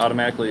wasn't. It just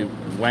automatically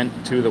went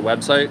to the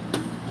website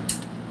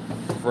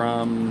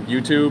from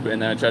YouTube,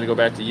 and then I tried to go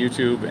back to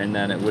YouTube, and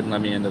then it wouldn't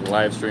let me into the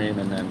live stream,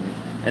 and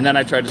then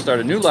I tried to start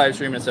a new live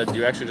stream, and it said, "Do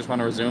you actually just want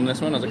to resume this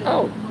one?" I was like,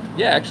 "Oh,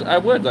 yeah, actually, I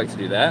would like to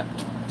do that."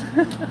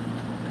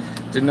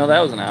 Didn't know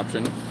that was an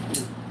option.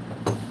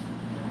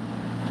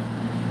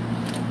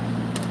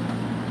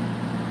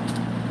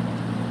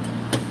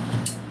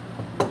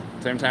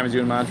 Same time as you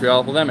in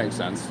Montreal. Well, that makes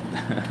sense.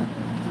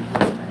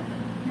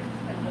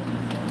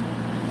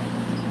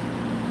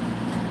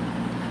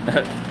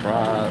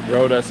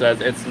 Rhoda says,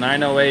 it's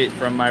 9:08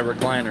 from my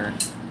recliner.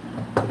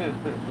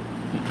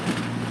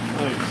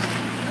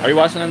 Nice. Are you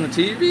watching on the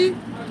TV?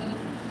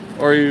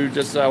 Or are you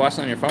just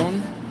watching on your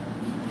phone?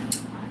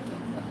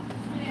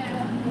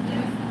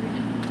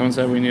 Someone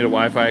said we need a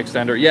Wi-Fi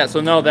extender. Yeah,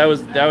 so no, that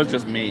was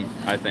just me,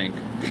 I think.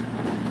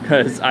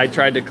 Because I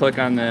tried to click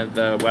on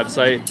the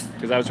website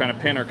because I was trying to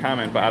pin or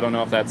comment, but I don't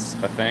know if that's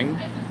a thing.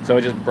 So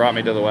it just brought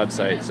me to the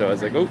website. So I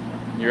was like, oh,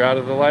 you're out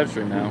of the live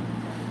stream now.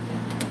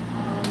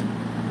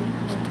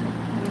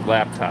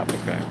 Laptop,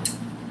 okay.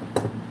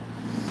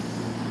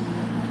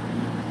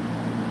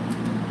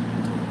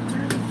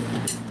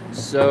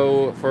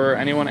 So for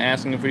anyone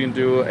asking if we can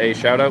do a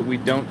shout out, we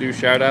don't do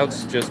shout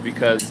outs just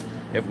because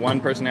if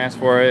one person asks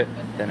for it,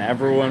 then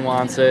everyone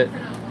wants it.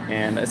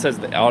 And it says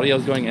the audio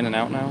is going in and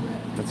out now.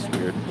 That's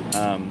weird.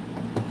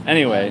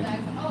 Anyway,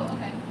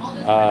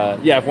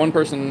 yeah, if one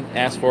person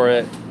asks for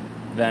it,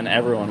 then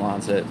everyone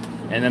wants it.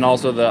 And then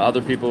also the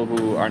other people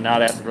who are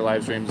not asking for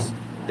live streams,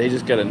 they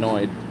just get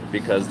annoyed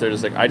because they're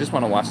just like, I just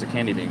want to watch the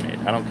candy being made.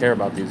 I don't care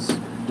about these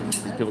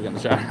people getting the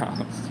shout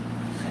outs.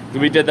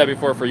 We did that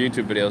before for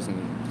YouTube videos,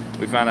 and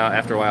we found out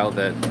after a while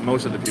that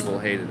most of the people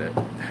hated it.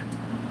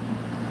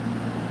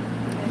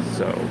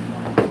 So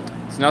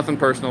it's nothing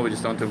personal, we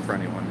just don't do it for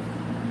anyone.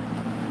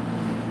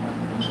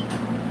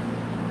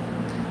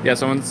 Yeah,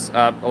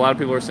 a lot of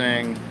people are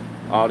saying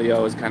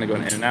audio is kind of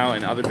going in and out,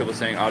 and other people are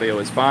saying audio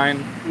is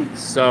fine.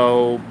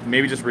 So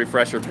maybe just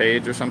refresh your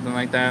page or something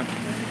like that.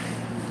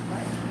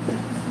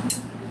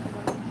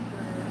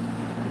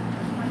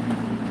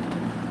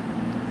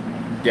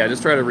 Yeah,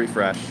 just try to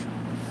refresh.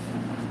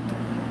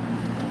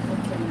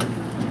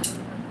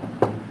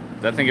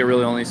 I think it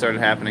really only started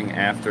happening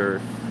after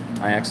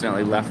I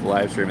accidentally left the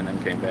live stream and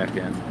then came back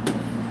in.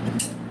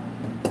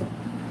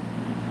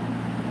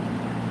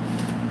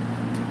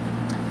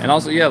 And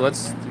also, yeah,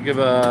 let's give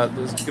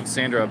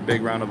Sandra a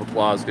big round of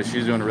applause because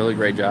she's doing a really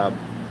great job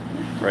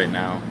right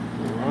now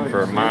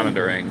for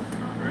monitoring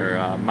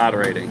or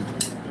moderating.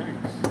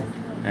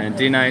 And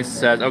D Nice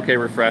says, okay,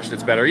 refreshed,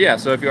 it's better. Yeah,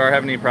 so if you are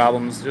having any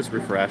problems, just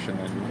refresh and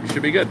then you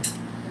should be good.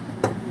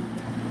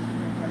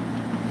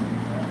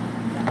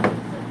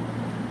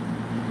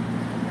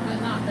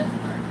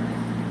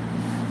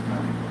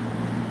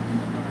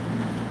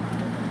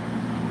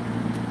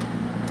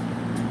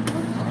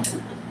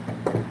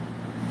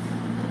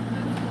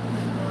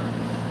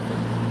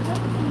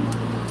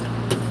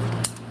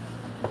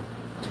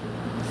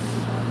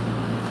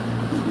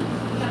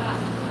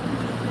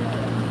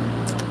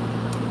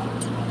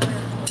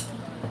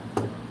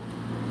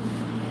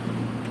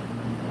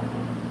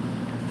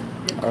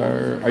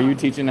 Are you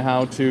teaching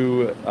how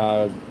to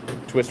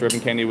twist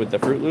ribbon candy with the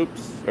Fruit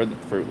Loops? Or the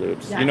Fruit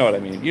Loops? Yes. You know what I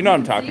mean. You know what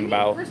I'm talking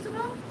about. First of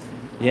all?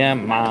 Yeah,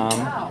 Mom.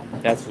 Wow.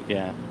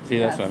 Yeah. See,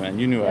 that's what I meant.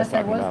 You knew what I was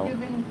talking about. Yes, I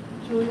was giving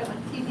Julia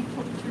a teeny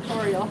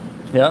tutorial.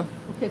 Yeah?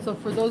 Okay, so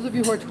for those of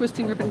you who are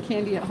twisting ribbon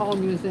candy at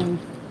home using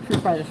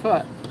Fruit by the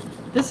Foot,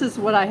 this is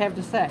what I have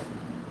to say.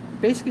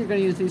 Basically, you're going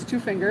to use these two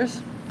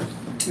fingers.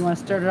 You want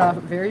to start it off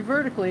very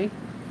vertically,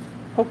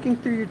 poking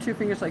through your two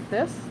fingers like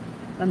this.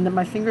 And then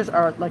my fingers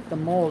are like the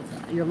mold.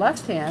 Your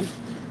left hand,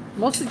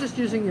 mostly just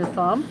using your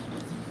thumb.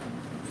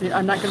 See,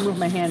 I'm not going to move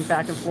my hand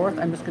back and forth.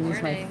 I'm just going to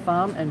use my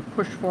thumb and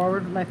push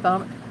forward with my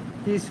thumb.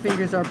 These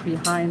fingers are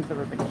behind the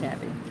ribbon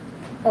candy.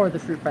 or the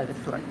fruit by the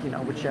foot, you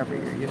know, whichever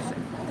you're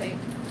using.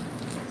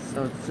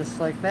 So it's just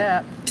like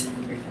that.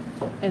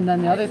 And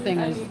then the other thing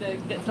is,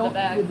 don't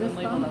with this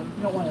thumb,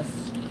 you don't want to.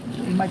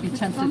 You might be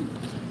tempted.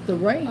 The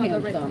right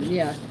hand thumb,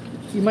 yeah.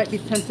 You might be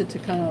tempted to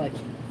kind of like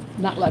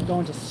not let go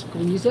and just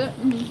squeeze it.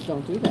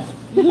 Don't do that.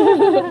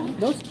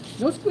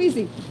 No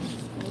squeezing.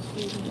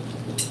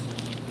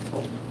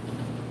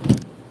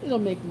 It'll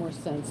make more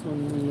sense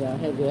when we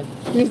have the,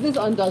 because this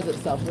undoes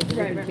itself with the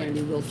ribbon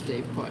candy will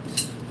stay put.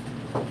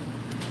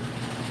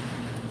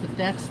 But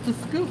that's the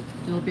scoop.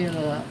 It'll be at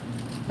a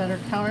better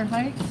counter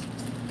height.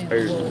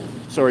 And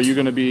So are you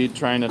going to be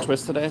trying to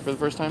twist today for the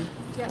first time?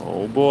 Yeah.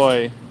 Oh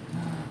boy.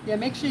 Yeah,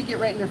 make sure you get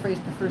right in their face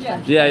the first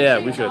time. Yeah,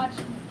 we should.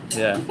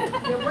 Yeah.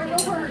 Yeah, right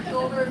over her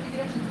shoulder. If you can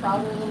actually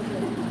crowd her a little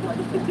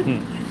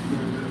bit.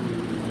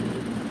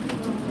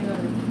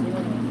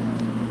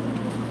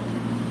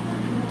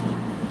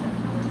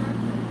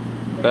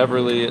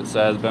 Beverly, it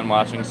says, been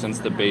watching since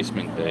the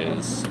basement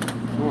days.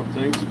 Oh,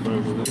 thanks,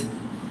 Beverly.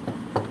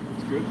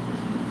 That's good.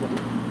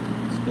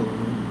 Still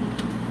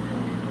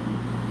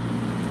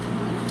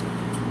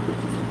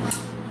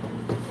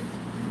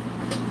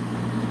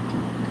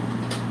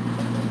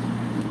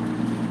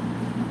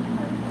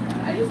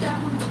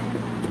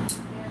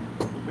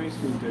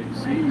Basement day.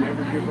 See,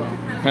 never give up.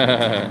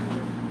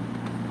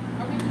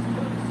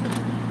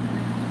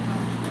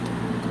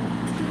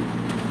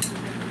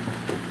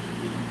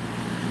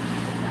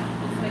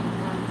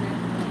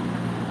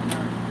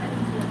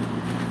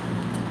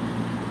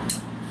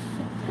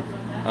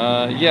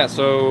 Yeah,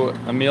 so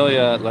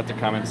Amelia left a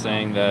comment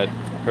saying that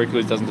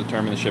Hercules doesn't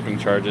determine the shipping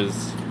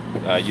charges,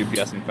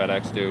 UPS and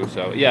FedEx do.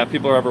 So yeah, if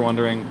people are ever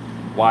wondering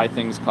why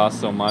things cost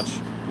so much,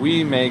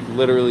 we make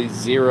literally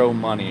zero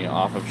money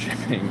off of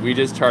shipping. We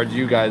just charge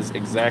you guys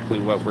exactly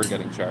what we're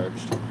getting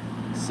charged.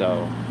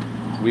 So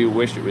we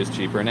wish it was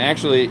cheaper. And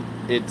actually,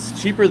 it's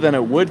cheaper than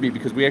it would be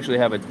because we actually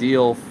have a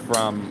deal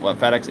from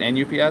FedEx and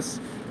UPS.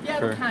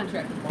 Yeah, the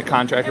contract with them. The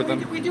contract with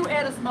And them? we do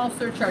add a small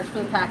surcharge for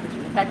the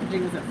packaging. The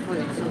packaging isn't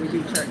free, so we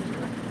do charge you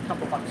a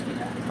couple bucks for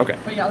that. Okay.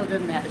 But yeah, other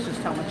than that, it's just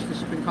how much the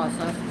shipping costs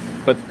us.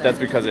 But that's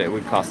because it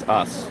would cost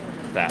us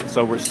that.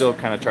 So we're still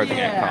kind of charging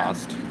at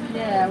cost.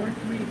 Yeah, we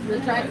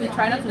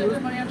try not to lose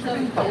money on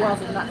shipping, but we're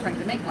also not trying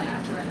to make money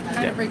on shipping. We're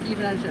trying to break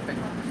even on shipping.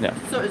 Yeah.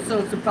 So it's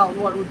about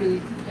what it would be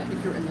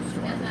if you're in the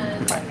store.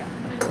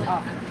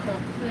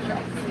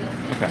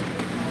 Okay.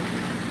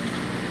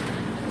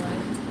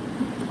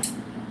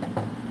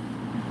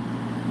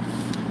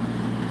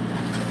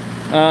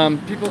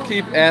 People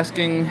keep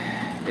asking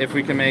if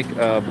we can make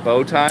a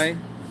bow tie.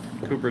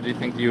 Cooper, do you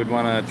think you would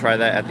want to try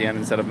that at the end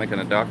instead of making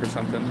a duck or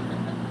something? A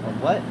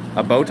what?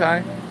 A bow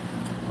tie?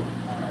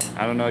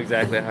 I don't know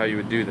exactly how you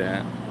would do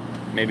that.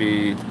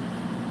 Maybe,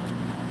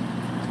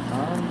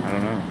 I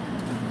don't know.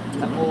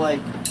 Well, like,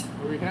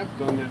 We have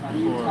done that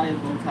you before. tie a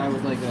bow tie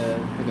with like a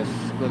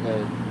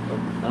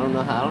I don't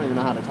even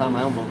know how to tie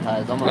my own bow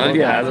ties. I'm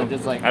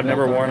I've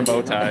never worn a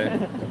bow tie.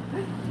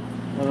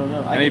 I don't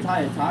know. I can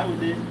tie a tie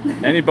with it.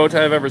 Any bow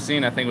tie I've ever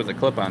seen, I think, was a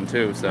clip-on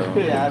too. So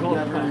Yeah, I've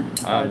never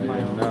tied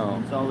my own.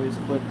 know. It's always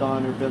clipped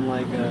on or been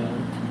like a.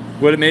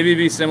 Would it maybe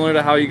be similar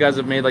to how you guys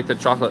have made like the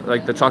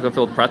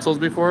chocolate-filled pretzels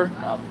before?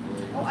 Probably.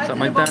 Oh, I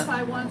Something did a like bow that?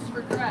 tie once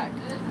for Craig.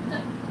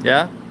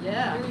 Yeah.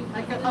 Yeah.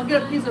 I'll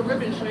get a piece of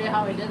ribbon and show you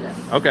how I did it.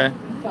 Okay.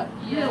 But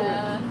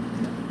yeah.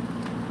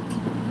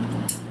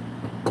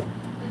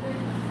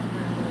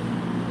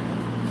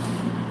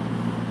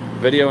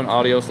 Video and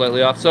audio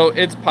slightly off. So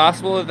it's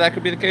possible that that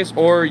could be the case,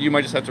 or you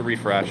might just have to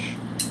refresh.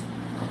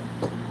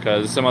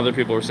 Because some other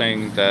people were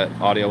saying that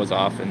audio was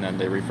off and then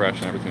they refreshed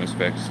and everything was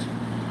fixed.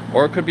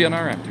 Or it could be on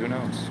our end, who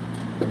knows?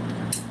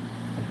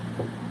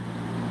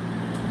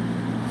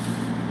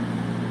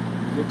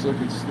 Looks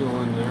like it's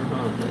still in there,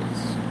 huh?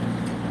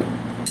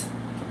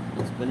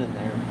 It's been in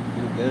there.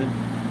 Pretty good.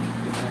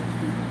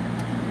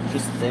 It's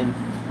just thin.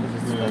 It's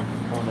just like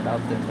pulling it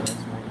out thin, but that's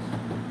nice.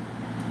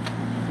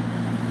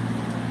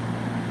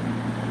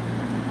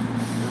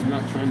 I'm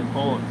not trying to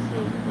pull it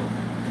thin, but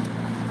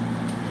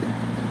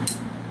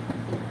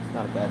It's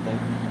not a bad thing.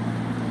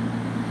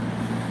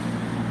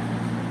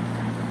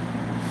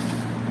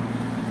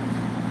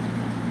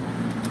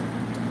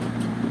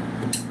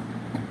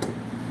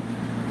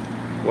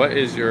 What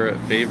is your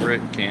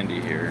favorite candy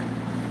here?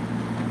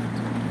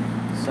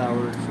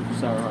 Super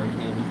sour hard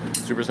candy.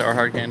 Super sour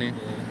hard candy?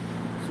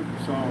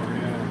 super sour,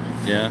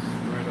 yeah. Yeah. It's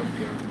right up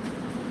there.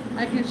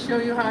 I can show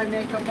you how I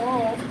make a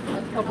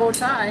bow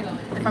tie.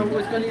 If I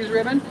was going to use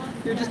ribbon,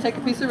 you just take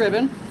a piece of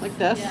ribbon like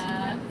this,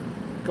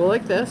 go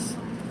like this,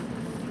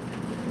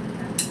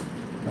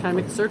 kind of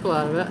make a circle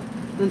out of it,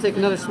 then take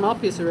another small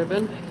piece of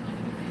ribbon,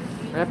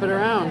 wrap it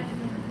around,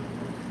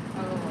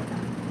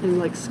 and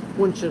like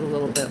squinch it a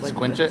little bit. Like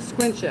Squinch that. it?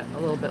 Squinch it a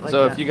little bit like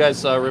So that. if you guys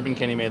saw ribbon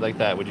candy made like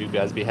that, would you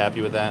guys be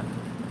happy with that?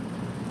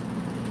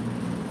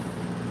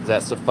 Does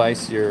that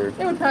suffice your It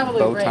would probably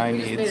bow break. tie We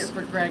just made needs? it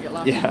for Greg at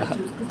Los Yeah.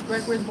 Angeles because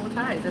Greg wears bow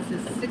ties. That's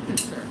his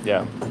signature.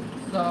 Yeah.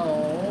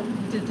 So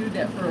to do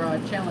that for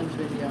a challenge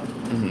video.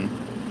 Mm-hmm.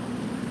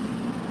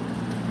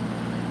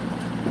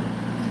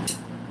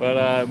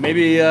 But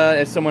maybe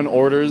if someone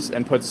orders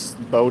and puts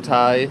bow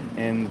tie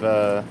in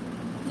the...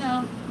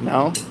 No.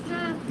 No?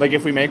 Nah. Like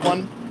if we make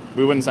one,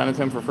 we wouldn't send it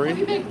to him for If free?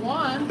 you make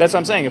one. That's what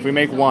I'm saying. If we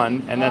make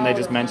one and then they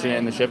just mention it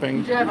in the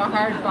shipping. You have a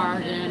hard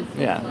bargain.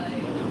 Yeah.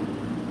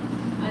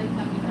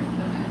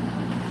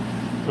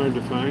 Hard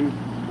to find.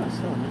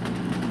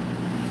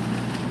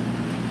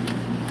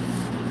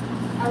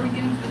 Are we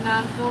getting to the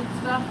non-filled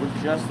stuff?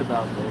 We're just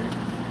about there.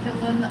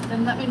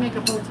 Then let me make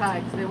a bow tie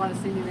because they want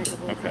to see me make a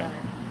bow Okay. tie.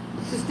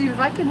 So Steve, if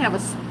I can have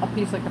a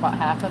piece like about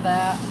half of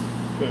that,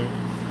 Okay.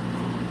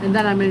 and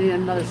then I'm gonna need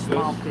another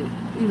small piece,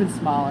 even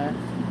smaller.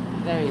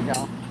 There you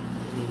go.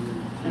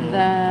 And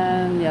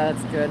then, yeah,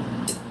 that's good.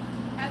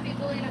 Happy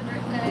belated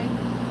birthday.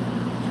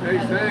 Hey,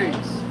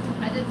 thanks.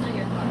 I did know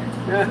your card.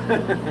 It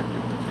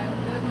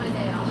was my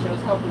day off.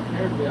 Shows how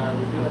prepared we are.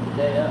 We do it the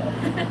day up.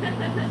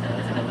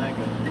 That's how that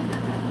goes.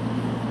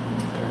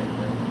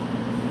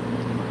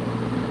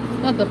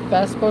 Not the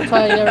best bow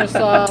tie you ever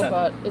saw,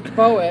 but it's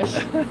bowish.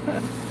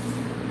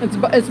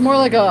 It's more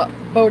like a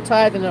bow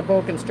tie than a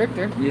boa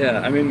constrictor.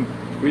 Yeah, I mean,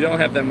 we don't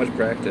have that much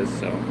practice,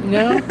 so...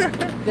 No?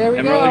 There we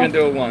And go. we're only going to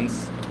do it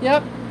once.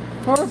 Yep.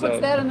 Whoever So,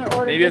 puts that in their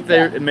order.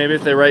 Maybe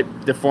if they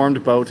write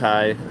deformed bow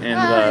tie in the...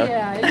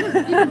 Yeah, you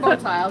can bow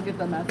tie. I'll get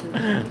the message.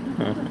 Yeah,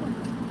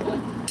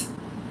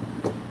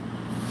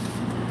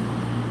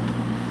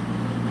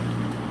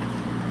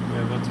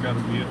 that's got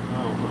to be it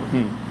now.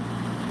 Huh?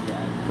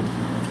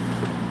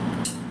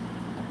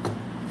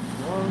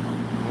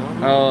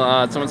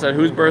 Oh, someone said,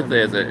 whose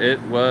birthday is it?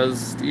 It was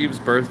Steve's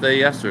birthday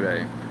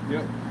yesterday.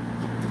 Yep.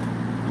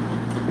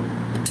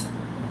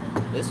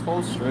 This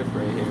whole strip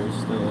right here is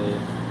still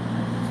it.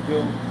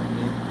 Still.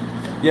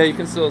 Yeah, you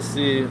can still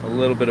see a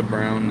little bit of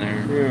brown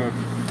there. Yeah.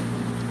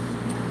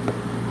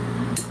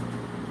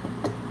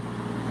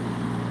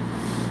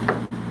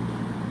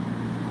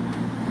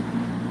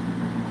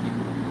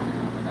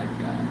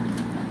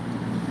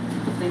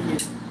 I think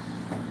it's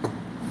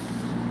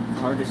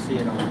hard to see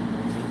it on.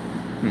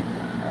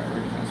 Alright,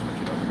 we're gonna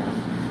switch it over now.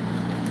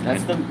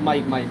 That's the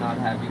might not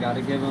have. You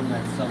gotta give them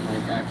that some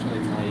like actually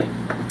might,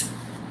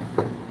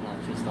 not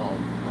just all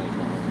might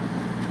not.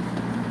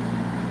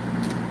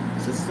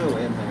 So it's still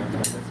in there, but I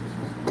guess it's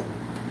just.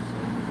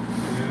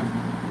 Yeah.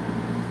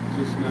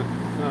 Just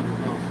not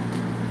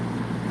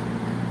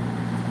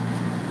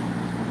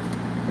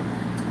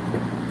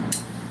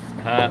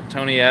enough.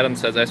 Tony Adams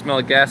says, I smell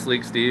a gas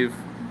leak, Steve.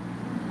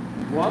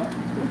 What?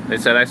 They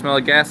said, I smell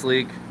a gas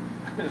leak.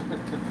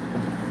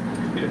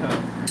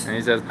 Yeah. And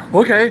he says,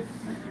 okay.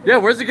 Yeah,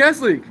 where's the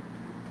gas leak?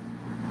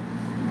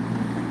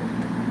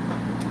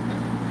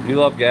 You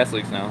love gas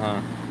leaks now,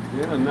 huh?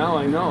 Yeah, now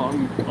I know.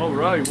 Oh,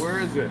 right. Where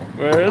is it?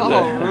 Where is it?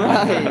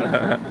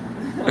 Right.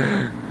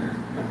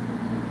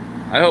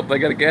 I hope I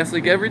got a gas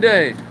leak every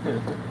day.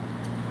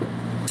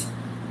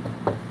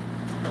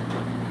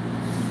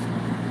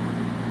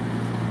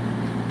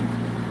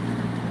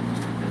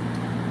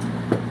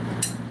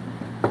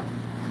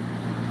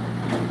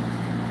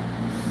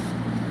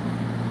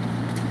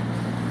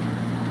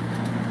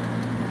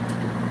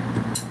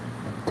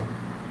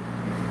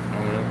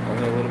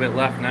 Only a little bit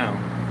left now.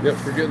 Yep,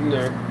 we're getting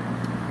there.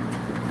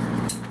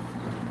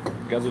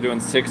 You guys are doing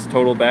 6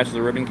 total batches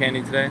of ribbon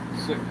candy today?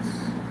 6.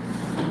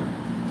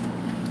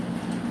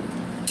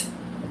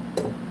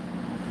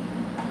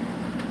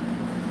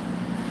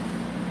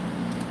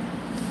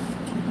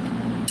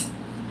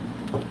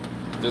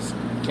 This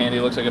candy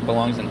looks like it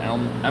belongs in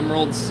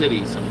Emerald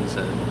City, someone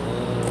said.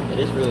 It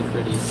is really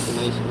pretty. It's a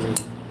nice green.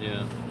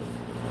 Yeah.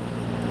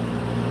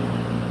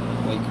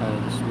 White kind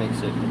of just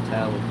makes it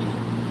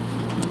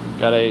metallic-y.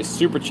 Got a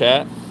super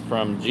chat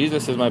from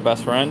Jesus is my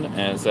best friend,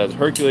 and it says,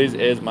 Hercules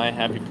is my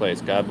happy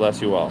place. God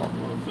bless you all.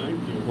 Well,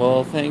 thank you.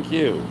 Well, thank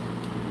you.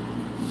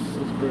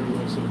 That's very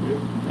nice of you.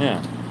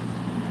 Yeah.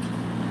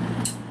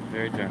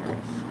 Very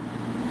generous.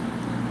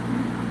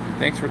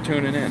 Thanks for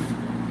tuning in.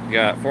 You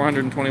got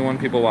 421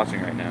 people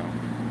watching right now.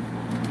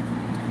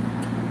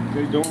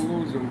 Okay, don't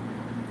lose them.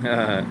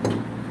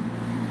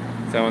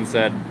 Someone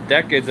said,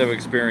 decades of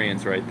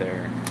experience right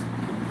there.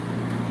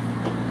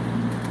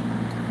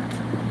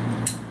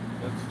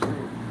 That's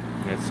true.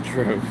 It's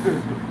true.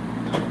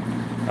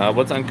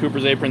 What's on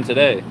Cooper's apron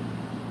today?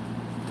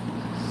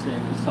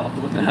 Same as all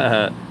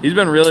the He's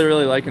been really,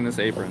 really liking this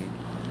apron.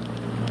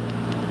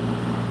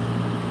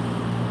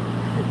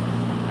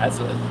 That's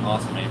an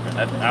awesome apron.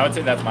 I would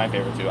say that's my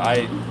favorite too.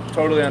 I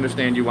totally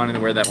understand you wanting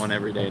to wear that one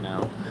every day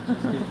now.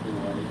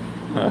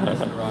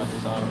 Mr.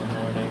 Rogers on in the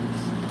mornings.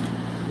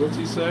 What's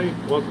he say?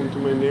 Welcome to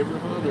my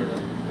neighborhood, or?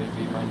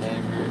 Maybe my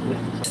neighbor,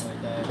 things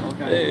like that.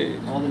 Okay. Hey.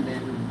 All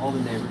the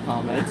neighbor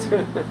comments.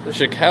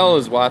 Shaquille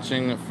is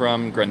watching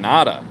from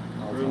Grenada.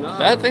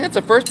 Grenada. I think that's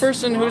the first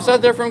person who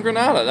said they're from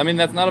Grenada. I mean,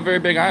 that's not a very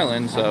big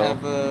island, I so.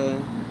 have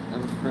a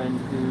friend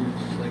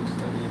who's like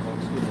studying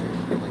above school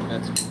there. Like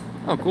that's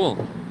Oh, cool.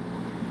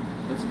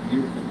 a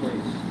beautiful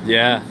place.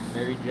 Yeah,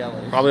 Very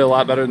jealous. probably a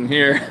lot better than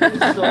here.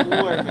 It's so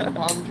warm and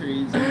palm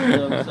trees and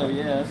stuff. So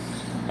yeah.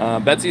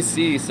 Betsy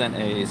C sent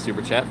a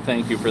super chat.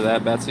 Thank you for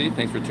that, Betsy.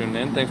 Thanks for tuning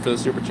in. Thanks for the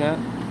super chat.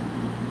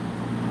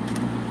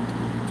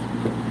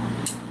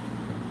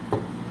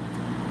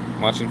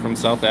 Watching from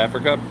South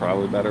Africa,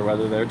 probably better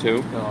weather there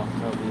too. Oh,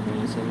 that would be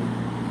amazing.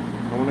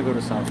 I want to go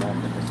to South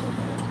Africa so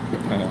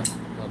bad. Yeah.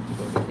 I'd love to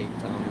go to Cape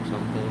Town or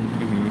something.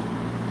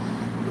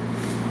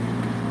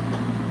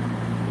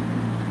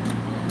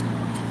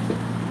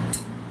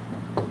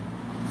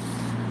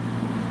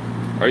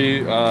 Are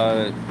you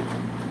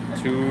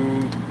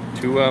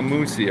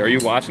Moosey? Are you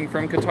watching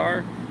from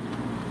Qatar?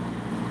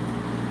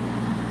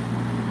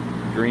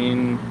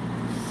 Green,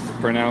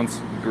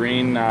 pronounced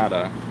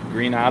Grenada.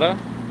 Grenada?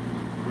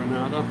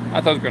 Granada. I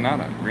thought it was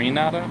Grenada.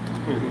 Grenada?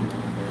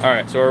 All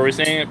right. So are we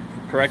saying it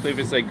correctly if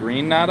we say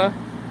Grenada?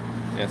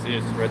 Yeah, see,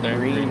 it's right there.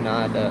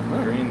 Grenada.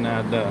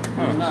 Grenada.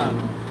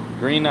 Granada.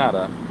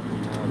 Grenada.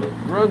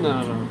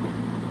 Granada.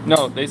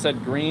 No, they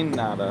said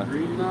Grenada.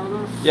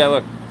 Granada. Yeah,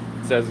 look.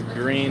 It says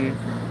green.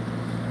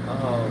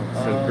 Oh,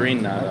 So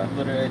Grenada.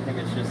 Literally, I think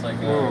it's just like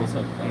Oh.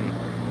 something.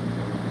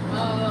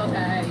 Oh,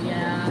 okay,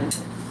 yeah.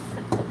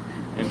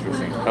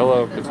 Interesting.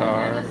 Hello,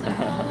 Qatar.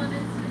 Follow on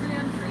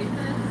Instagram,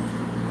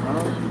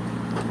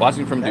 Dreyfus.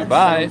 Watching from That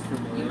Dubai. sounds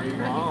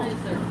familiar. Wow.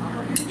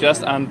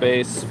 Just on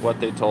base, what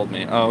they told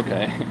me. Oh,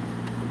 okay.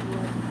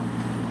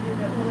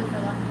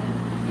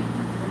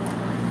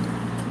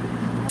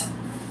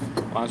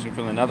 Watching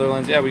from the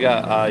Netherlands. Yeah, we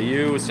got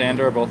you,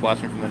 Sandra, are both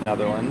watching from the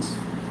Netherlands.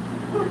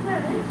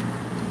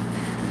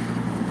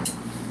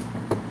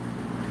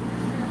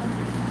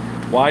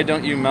 Why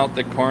don't you melt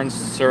the corn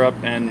syrup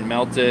and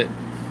melt it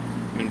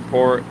and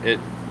pour it?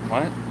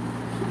 What?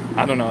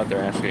 I don't know what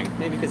they're asking.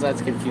 Maybe because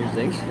that's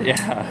confusing.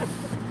 Yeah.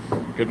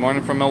 Good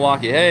morning from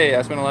Milwaukee. Hey,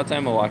 I spent a lot of time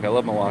in Milwaukee. I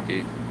love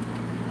Milwaukee.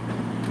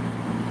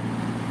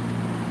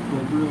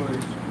 Well, really.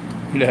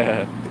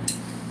 Yeah.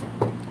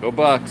 Go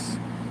Bucks.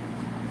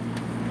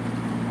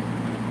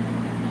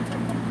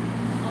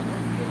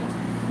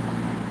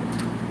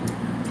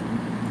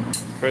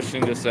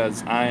 Christian just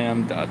says, I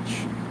am Dutch.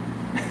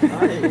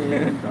 I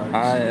am Dutch.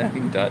 I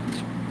am Dutch.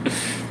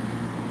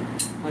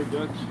 Hi,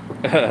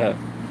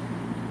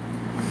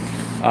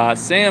 Dutch.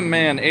 Sam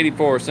Man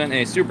 84 sent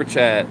a super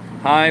chat.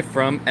 Hi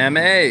from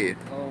MA.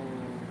 Oh,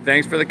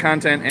 Thanks for the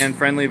content and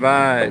friendly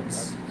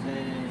vibes.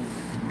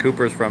 dang.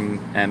 Cooper's from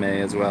MA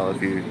as well.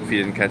 If you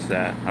didn't catch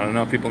that, I don't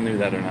know if people knew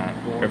that or not,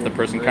 or if the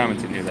person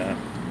commented knew that.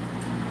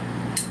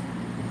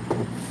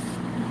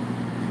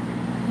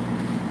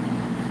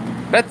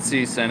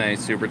 Betsy sent a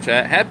super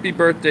chat. Happy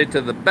birthday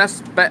to the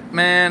best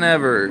Batman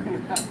ever.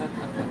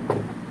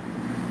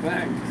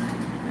 Thanks.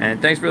 And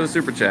thanks for the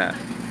super chat.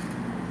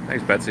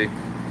 Thanks, Betsy.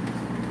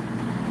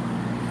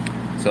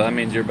 So that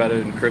means you're better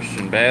than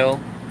Christian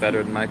Bale,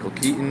 better than Michael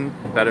Keaton,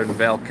 better than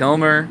Val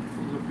Kilmer.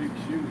 Those are big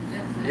shoes.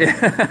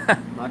 Yeah.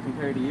 Not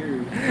compared to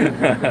yours.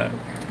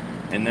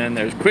 And then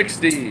there's Quick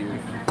Steve. Yeah,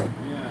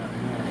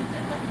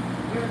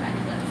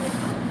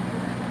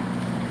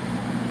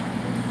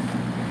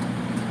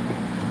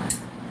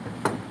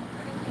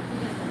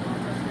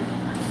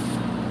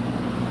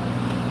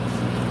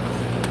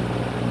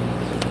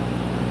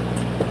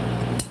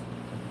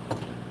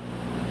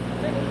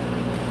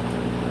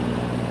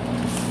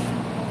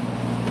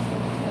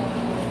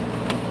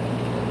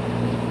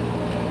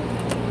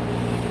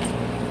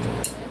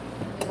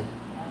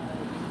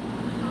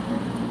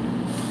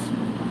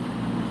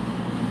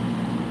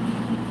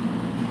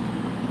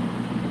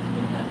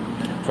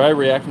 Try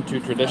reacting to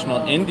traditional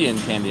Indian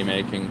candy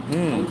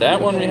making.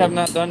 That one we have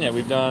not done yet.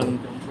 We've done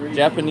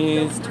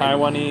Japanese,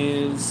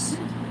 Taiwanese.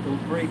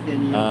 Don't break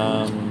any.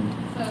 I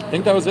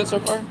think that was it so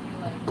far.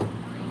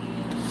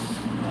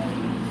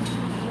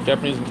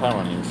 Japanese and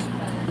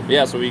Taiwanese. But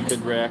yeah, so we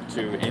could react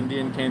to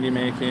Indian candy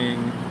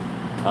making.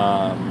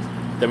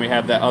 Then we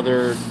have that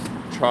other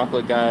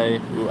chocolate guy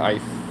who I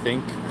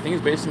think he's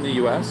based in the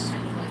U.S.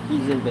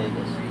 He's in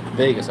Vegas.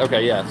 Vegas.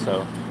 Okay, yeah.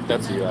 So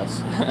that's the U.S.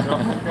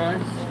 Chocolate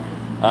guy?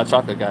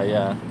 Chocolate guy,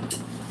 yeah. He's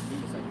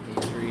like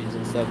pastries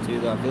and stuff too.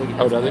 Though I feel like he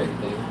Oh, does does he?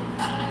 everything.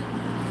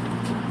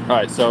 All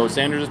right, so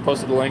Sandra just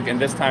posted the link, and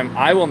this time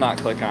I will not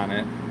click on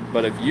it.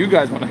 But if you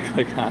guys want to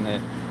click on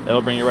it,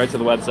 it'll bring you right to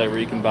the website where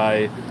you can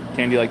buy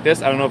candy like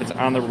this. I don't know if it's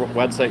on the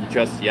website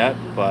just yet,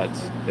 but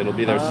it'll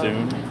be there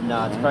soon.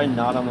 No, it's probably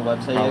not on the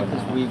website yet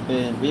Probably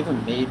because we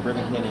haven't made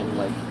ribbon candy in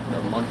like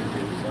a month or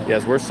two. So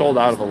Yes, we're sold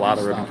out of a lot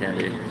of ribbon Stop right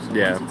candy. here, so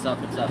Yeah, once it's up,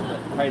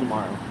 but probably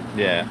tomorrow.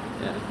 yeah.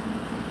 Yeah.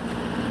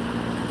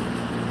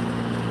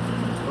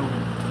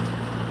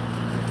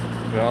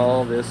 Look at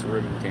all this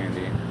ribbon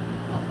candy.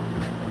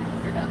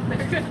 You're done.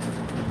 They're good.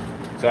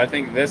 So I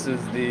think this is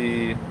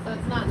the So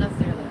it's not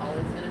necessarily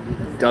always going to be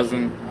the same.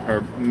 doesn't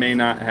or may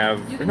not have.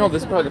 You can No, just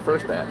this is put probably the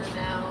first one batch.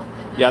 now,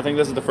 and Yeah, I think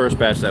this is the first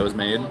batch that was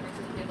made.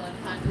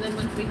 And then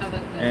once we have a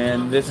good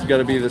And this is going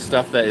to be the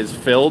stuff that is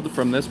filled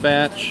from this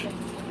batch.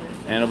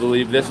 And I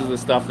believe this is the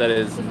stuff that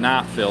is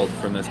not filled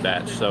from this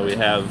batch. So we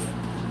have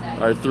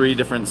our 3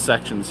 different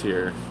sections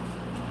here.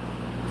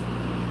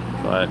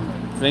 But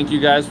thank you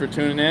guys for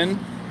tuning in.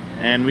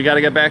 And we got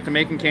to get back to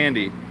making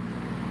candy.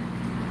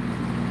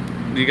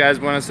 Do you guys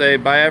want to say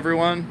bye,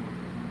 everyone?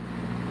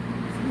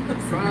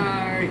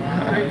 Bye.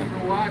 Thanks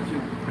for watching.